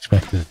wouldn't have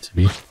expected it to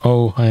be.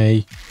 Oh,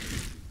 hi.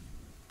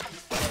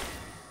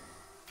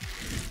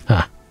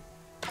 Ah.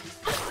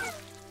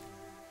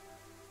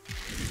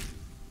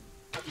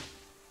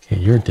 Okay,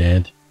 you're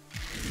dead.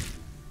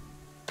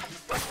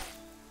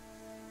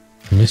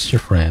 I missed your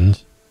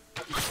friend.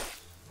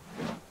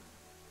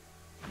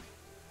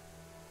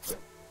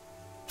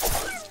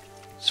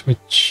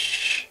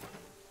 Switch.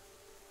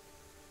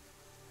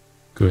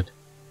 Good.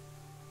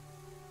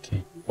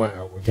 Okay,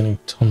 wow, we're getting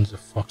tons of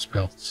fox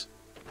pelts.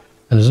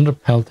 And there's another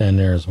pelt down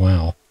there as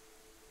well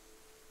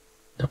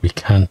that we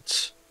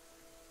can't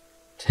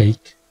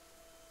take.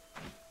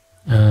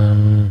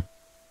 Let's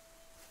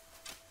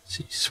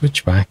see,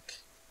 switch back.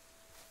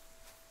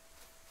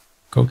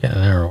 Go get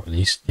an arrow at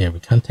least. Yeah,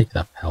 we can't take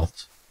that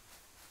pelt.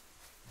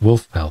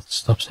 Wolf pelt.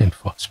 Stop saying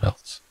fox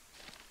pelts.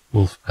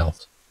 Wolf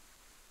pelt.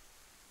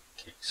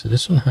 Okay, so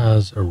this one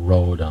has a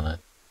road on it.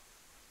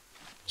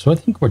 So I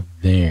think we're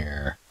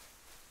there.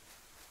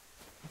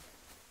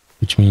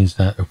 Which means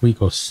that if we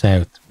go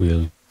south,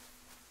 we'll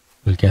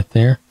get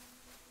there.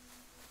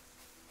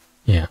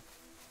 Yeah.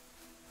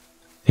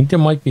 I think there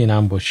might be an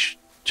ambush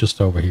just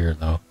over here,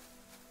 though.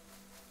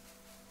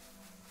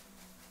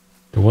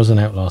 There was an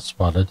outlaw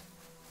spotted.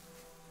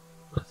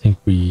 But I think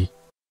we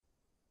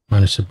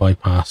managed to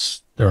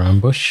bypass their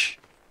ambush.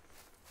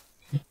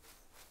 Okay.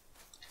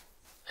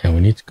 And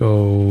we need to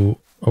go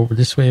over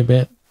this way a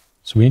bit.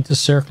 So we need to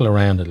circle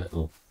around a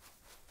little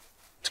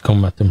to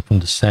come at them from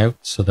the south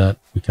so that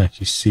we can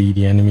actually see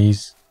the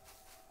enemies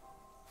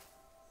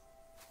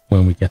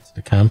when we get to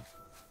the camp.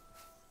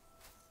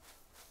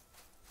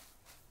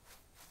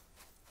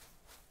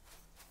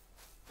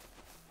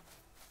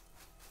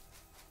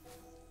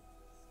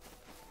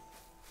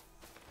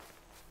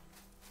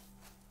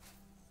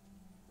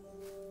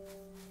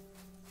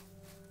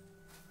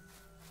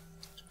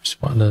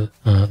 Spotted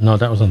no,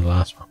 that was on the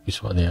last one. We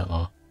spotted the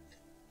outlaw.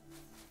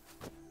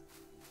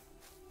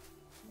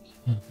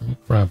 Okay, let me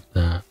grab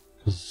that,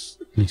 because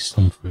at least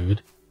some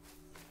food.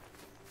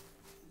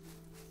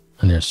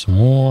 And there's some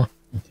more.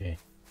 Okay.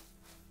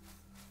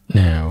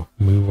 Now,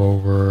 move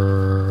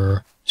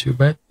over to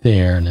about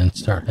there and then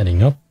start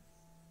heading up.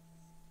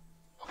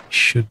 We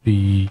should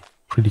be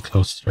pretty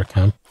close to our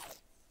camp.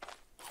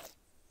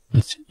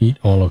 Let's eat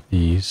all of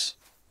these.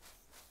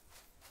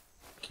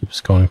 Keep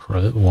us going for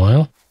a little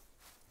while.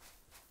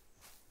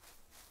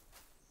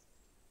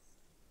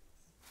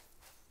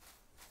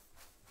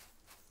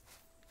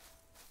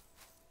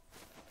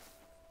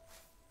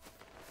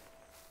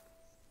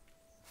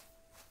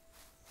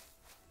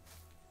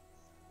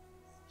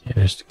 Okay,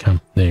 there's the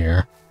camp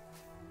there.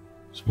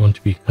 So we want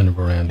to be kind of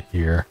around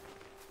here.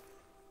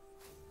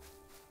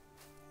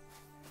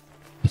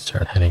 and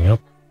start heading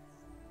up.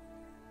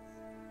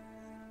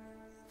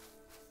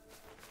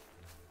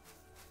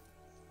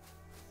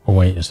 Oh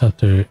wait, is that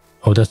the...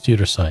 Oh, that's the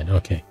other side.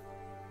 Okay.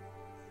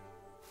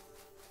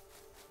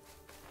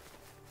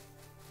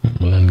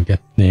 We'll then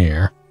get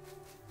there.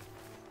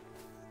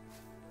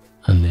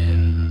 And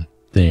then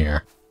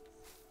there.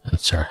 And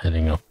start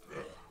heading up.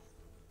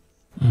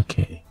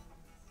 Okay.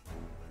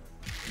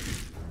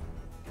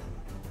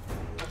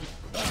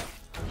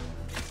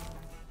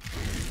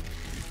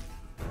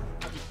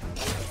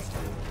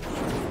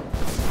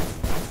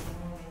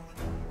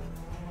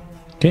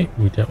 Okay,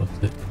 we dealt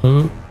with the...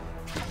 Oh!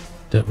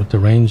 Dealt with the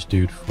ranged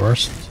dude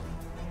first.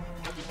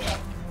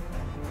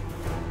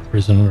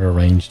 There's another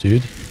ranged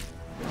dude.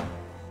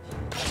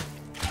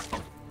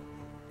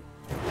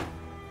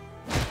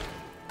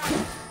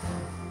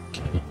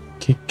 Okay,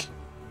 kick.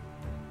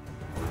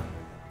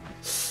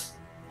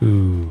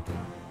 Ooh.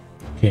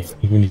 Okay,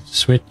 we need to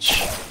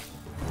switch.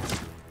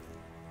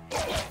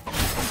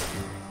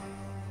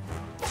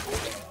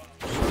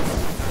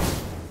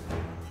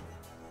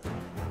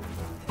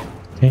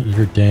 Okay,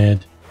 you're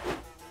dead.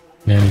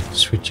 Now I need to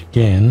switch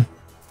again.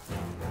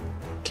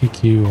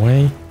 Kick you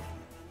away.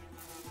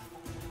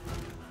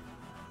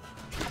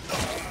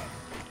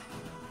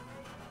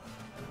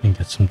 And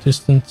get some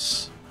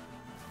distance.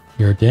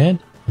 You're dead?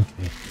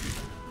 Okay.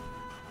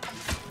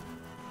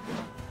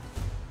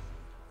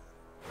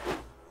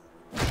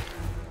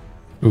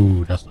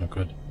 Ooh, that's not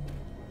good.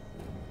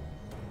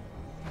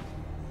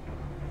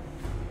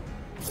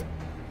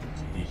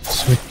 Okay,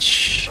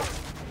 switch.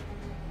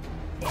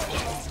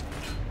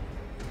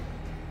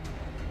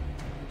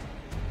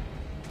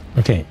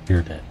 Okay,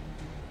 you're dead.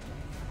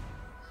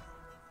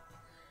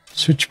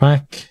 Switch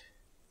back.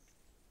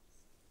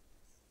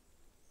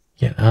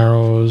 Get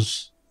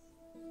arrows.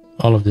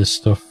 All of this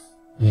stuff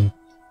will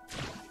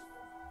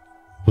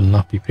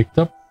not be picked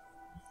up.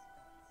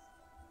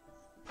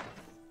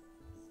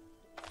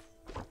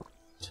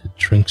 To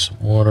drink some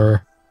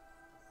water.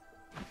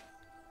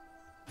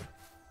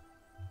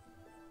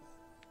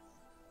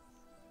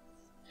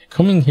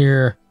 Coming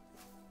here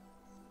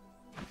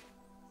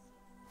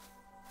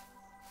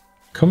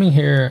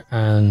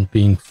and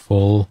being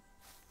full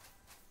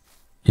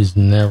is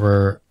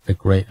never a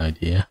great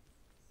idea.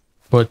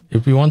 But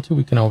if we want to,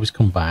 we can always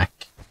come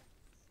back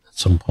at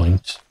some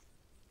point.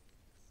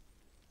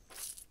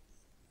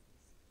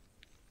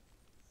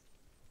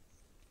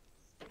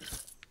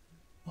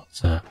 What's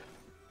that?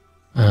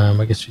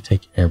 I guess we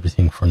take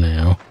everything for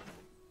now.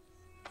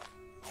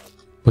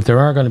 But there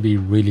are going to be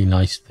really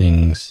nice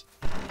things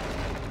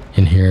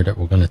in here that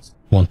we're going to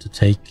want to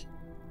take.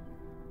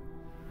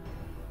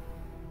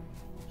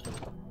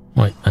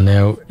 Right, and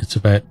now it's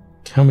about,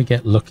 can we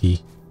get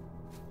lucky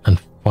and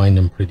find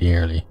them pretty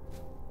early?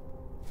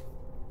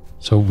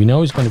 So we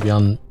know he's going to be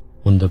on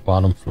one of the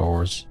bottom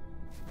floors.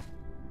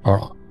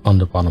 Or on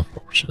the bottom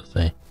floor, should I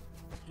say.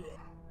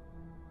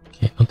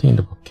 Okay, nothing in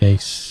the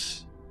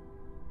bookcase.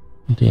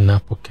 Nothing in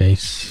that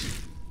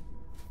bookcase.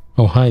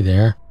 Oh, hi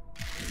there.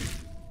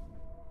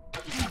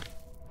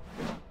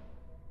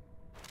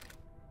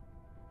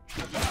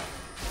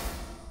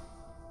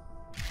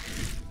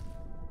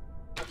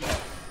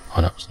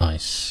 Oh, that was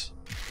nice.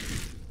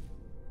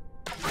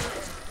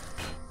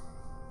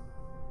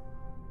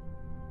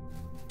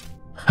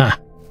 Ha!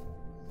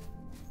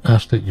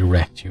 Absolutely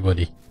wrecked you,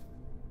 buddy.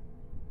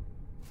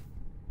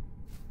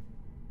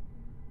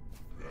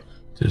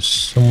 There's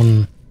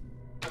someone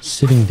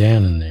sitting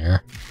down in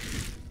there.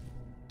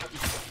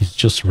 He's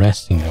just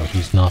resting though,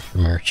 he's not the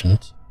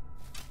merchant.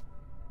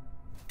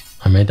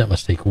 I made that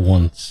mistake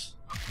once,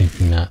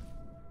 thinking that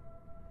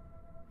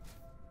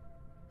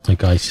the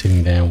guy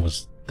sitting down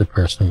was the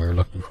person we were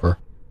looking for.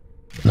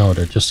 No,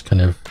 they're just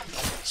kind of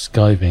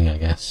skiving, I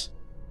guess.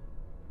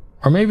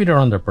 Or maybe they're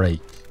on their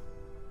break.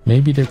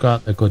 Maybe they've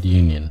got a good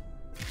union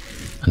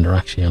and they're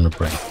actually on a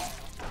break.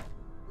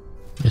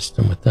 Missed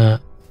them with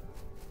that.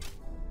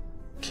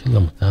 Kill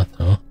them with that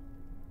though.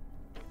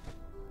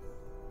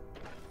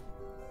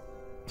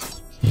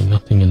 Okay,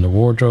 nothing in the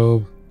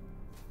wardrobe.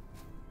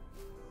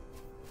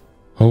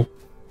 Oh.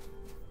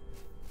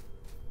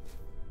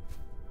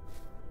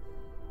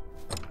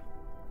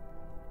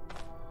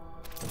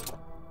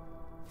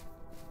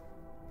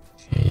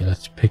 Okay,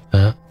 let's pick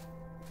that.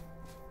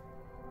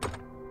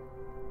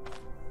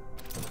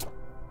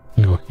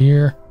 Go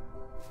here.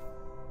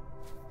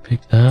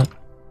 Pick that.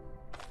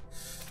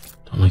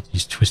 Don't like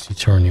these twisty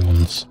turny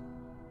ones.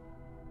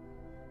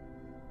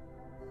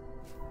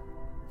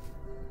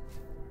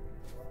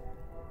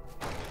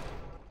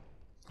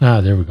 Ah,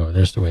 there we go.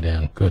 There's the way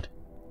down. Good.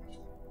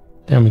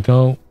 Down we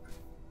go.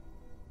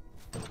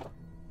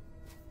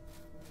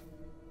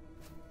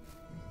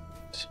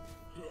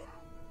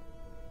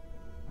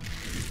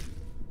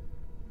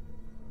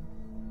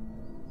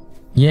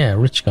 Yeah,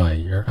 rich guy.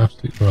 You're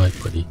absolutely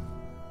right, buddy.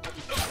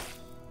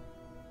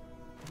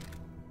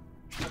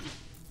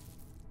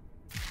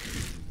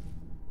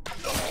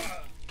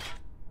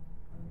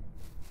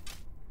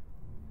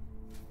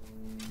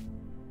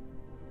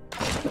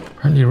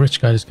 Apparently a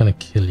rich guy is going to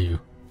kill you.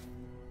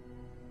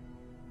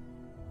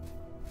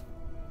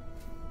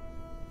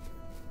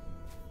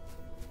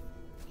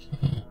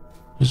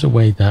 There's a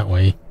way that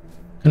way.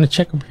 Gonna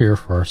check up here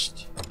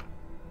first.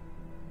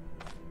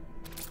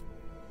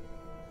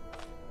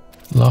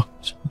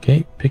 Locked.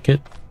 Okay, pick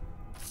it.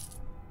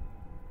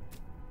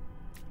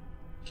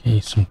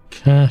 Okay, some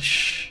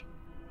cash.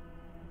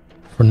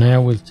 For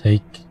now, we'll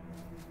take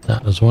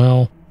that as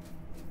well.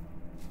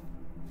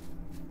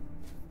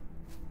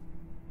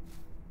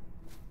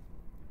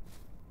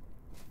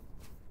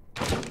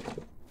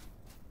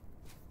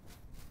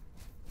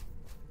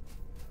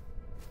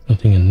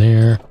 Nothing in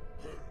there.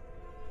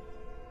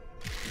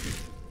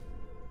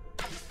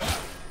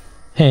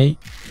 Hey.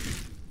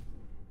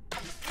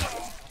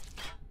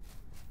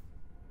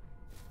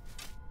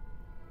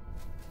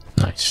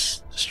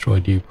 Nice.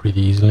 Destroyed you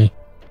pretty easily.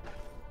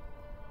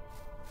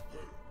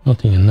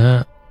 Nothing in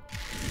that.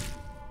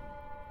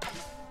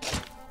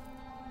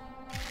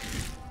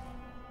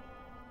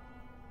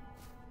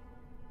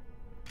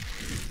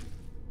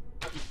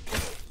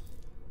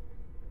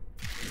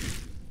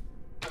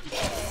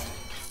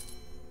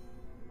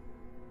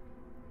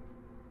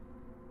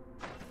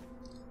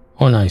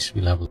 Oh nice,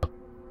 we leveled up.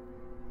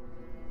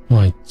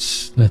 Right,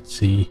 let's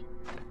see.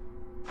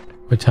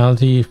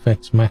 Vitality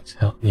affects max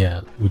health.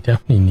 Yeah, we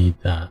definitely need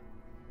that.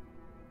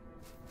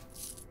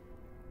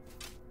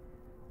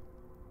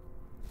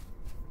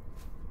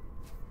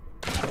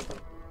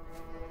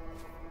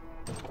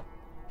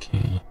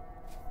 Okay.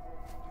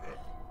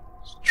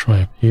 Let's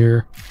try up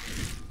here.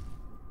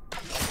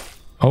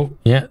 Oh,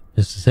 yeah,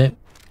 this is it.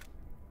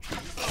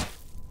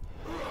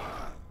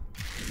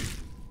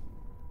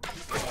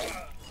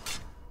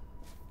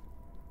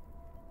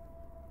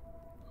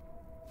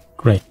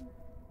 Great.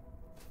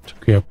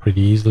 Took you up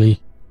pretty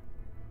easily.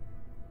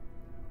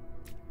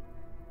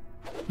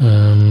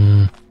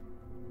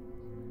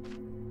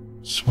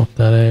 Swap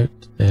that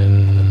out,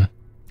 then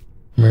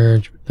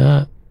merge with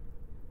that.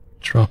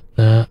 Drop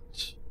that.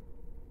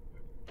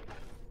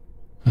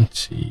 Let's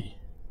see.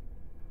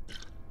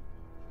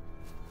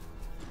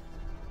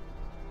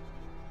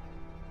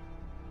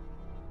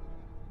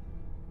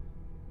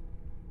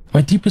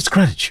 My deepest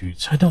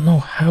gratitude. I don't know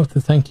how to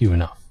thank you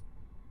enough.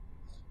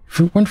 If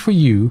it weren't for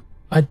you,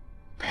 I'd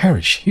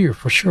perish here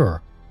for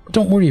sure. But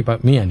don't worry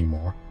about me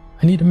anymore.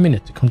 I need a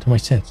minute to come to my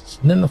senses,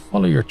 and then I'll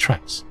follow your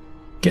tracks.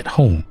 Get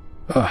home.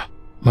 Ugh,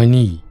 my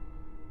knee.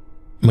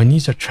 My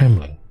knees are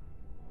trembling.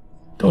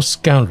 Those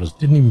scoundrels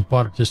didn't even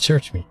bother to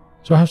search me,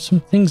 so I have some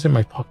things in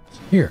my pockets.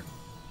 Here,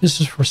 this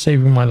is for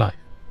saving my life.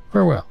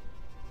 Farewell.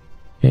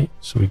 Okay,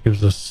 so he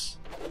gives us...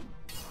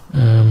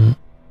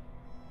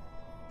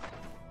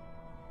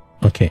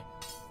 Okay.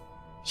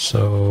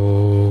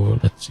 So,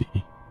 let's see.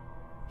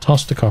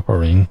 Toss the copper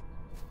ring.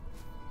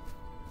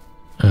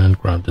 And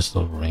grab the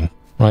silver ring.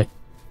 Right.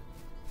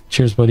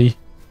 Cheers, buddy.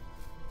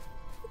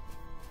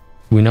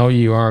 We know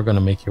you are going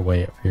to make your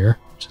way up here,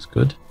 which is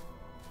good.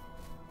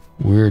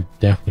 We're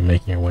definitely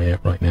making our way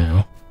up right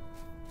now.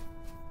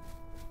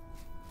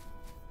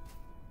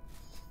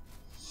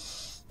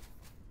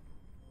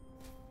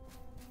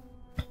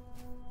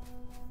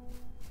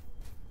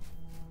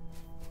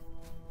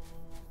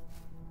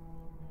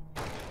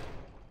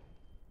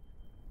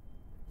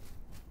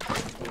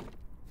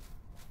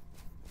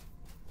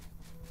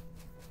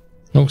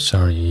 Oh,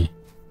 sorry.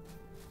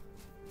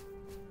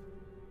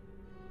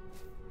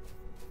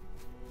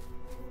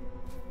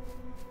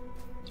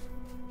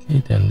 Okay,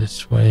 then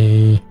this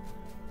way.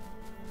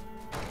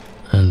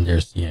 And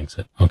there's the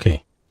exit.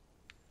 Okay.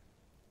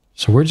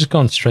 So we're just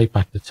going straight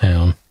back to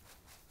town.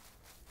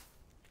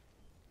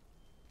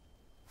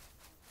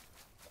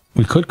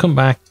 We could come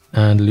back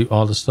and loot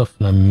all the stuff,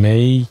 and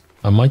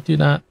I might do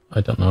that.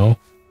 I don't know.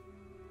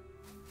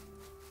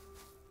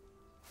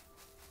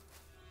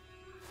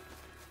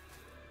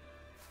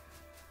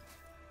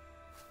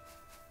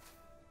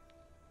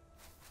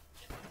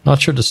 Not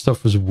sure the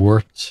stuff is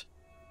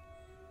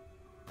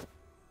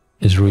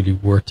really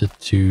worth it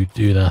to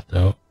do that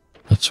though.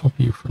 Let's swap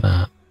you for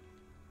that.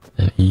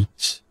 And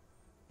eat.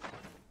 And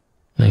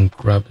then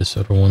grab this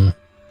other one.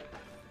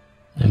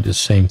 And do the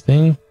same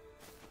thing.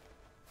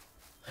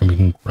 And we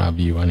can grab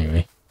you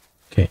anyway.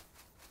 Okay.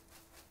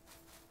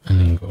 And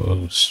then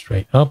go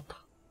straight up.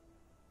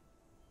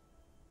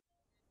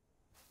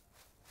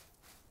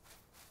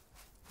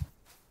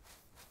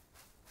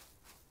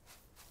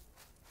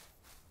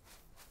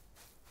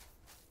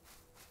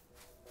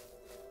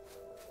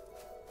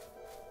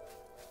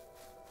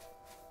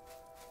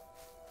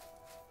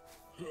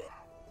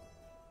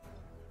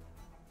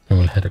 And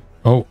we'll head.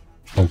 Oh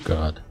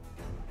god.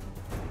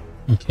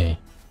 Okay.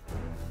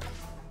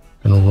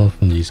 Gonna run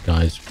from these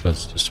guys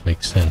because it just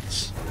makes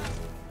sense.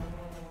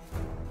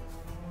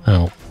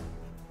 Ow.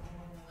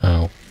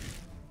 Ow.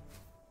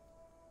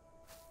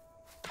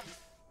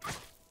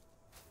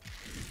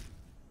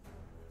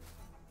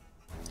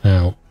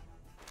 Ow.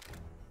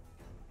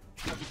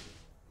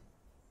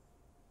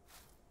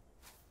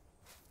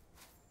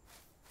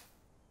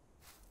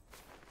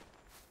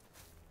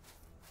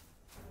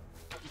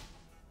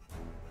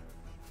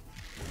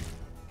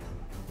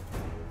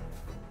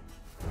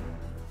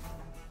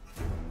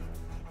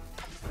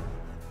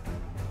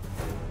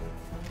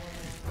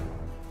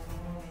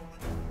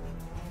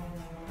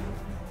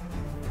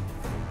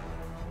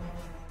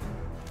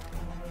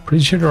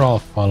 Pretty sure they're all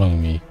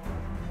following me.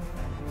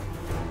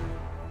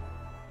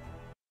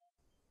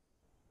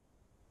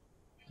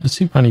 Let's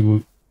see if any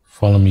will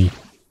follow me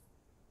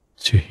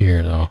to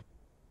here though.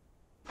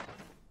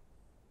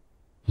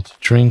 It's a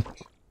drink.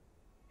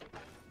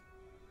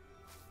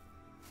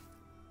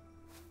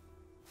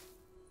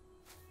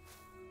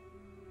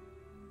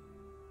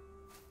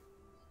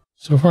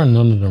 So far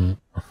none of them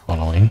are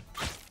following.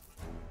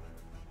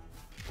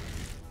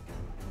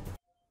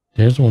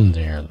 There's one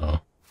there though.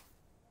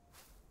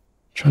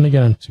 Trying to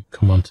get him to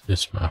come onto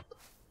this map.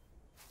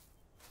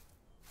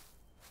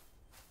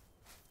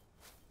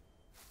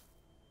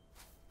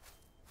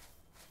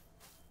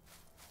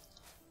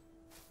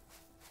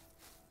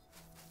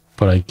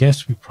 But I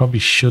guess we probably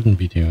shouldn't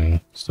be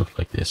doing stuff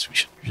like this. We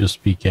should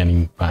just be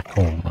getting back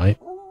home, right?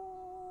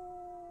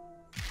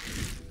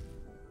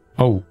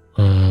 Oh,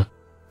 and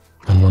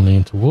running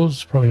into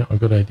wolves, probably not a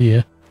good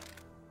idea.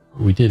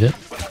 But we did it.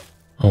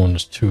 Oh, and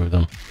there's two of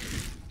them.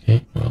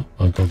 Okay, well,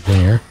 I'll go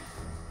there.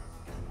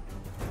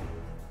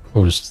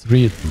 Oh, there's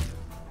three of them.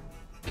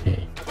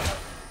 Okay.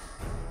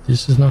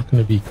 This is not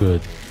going to be good.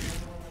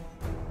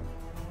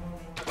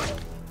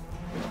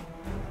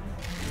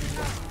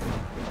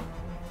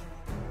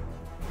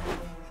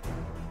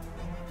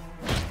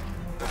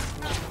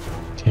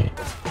 Okay.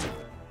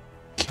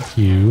 Kick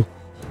you.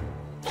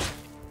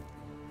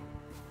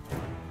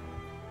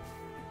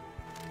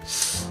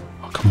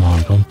 Oh, come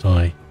on, don't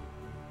die.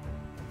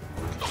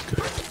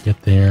 Good.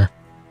 Get there.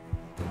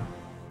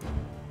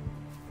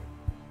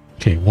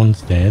 Okay,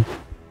 one's dead.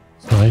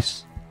 It's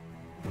nice.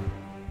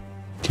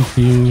 Kick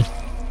you.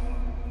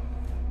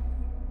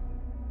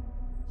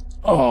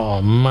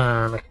 Oh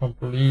man, I can't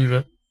believe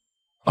it.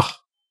 Oh.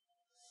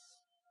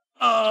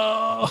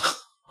 Oh.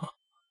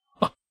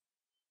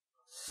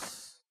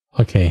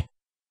 Okay.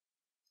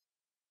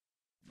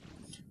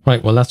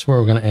 Right, well that's where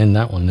we're going to end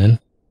that one then.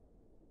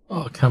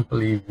 Oh, I can't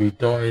believe we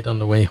died on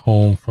the way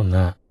home from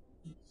that.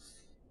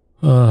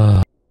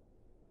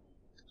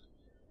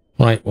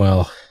 Right,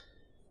 well,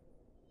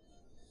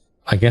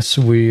 I guess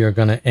we are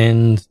going to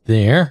end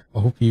there. I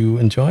hope you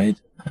enjoyed,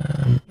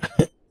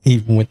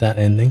 even with that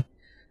ending.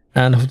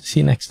 And I hope to see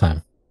you next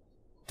time.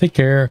 Take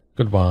care.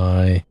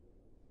 Goodbye.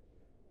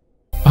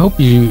 I hope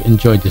you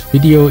enjoyed this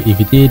video. If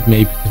you did,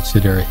 maybe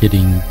consider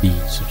hitting the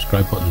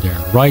subscribe button there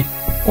on the right,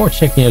 or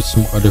checking out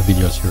some other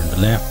videos here on the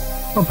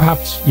left, or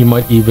perhaps you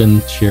might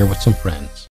even share with some friends.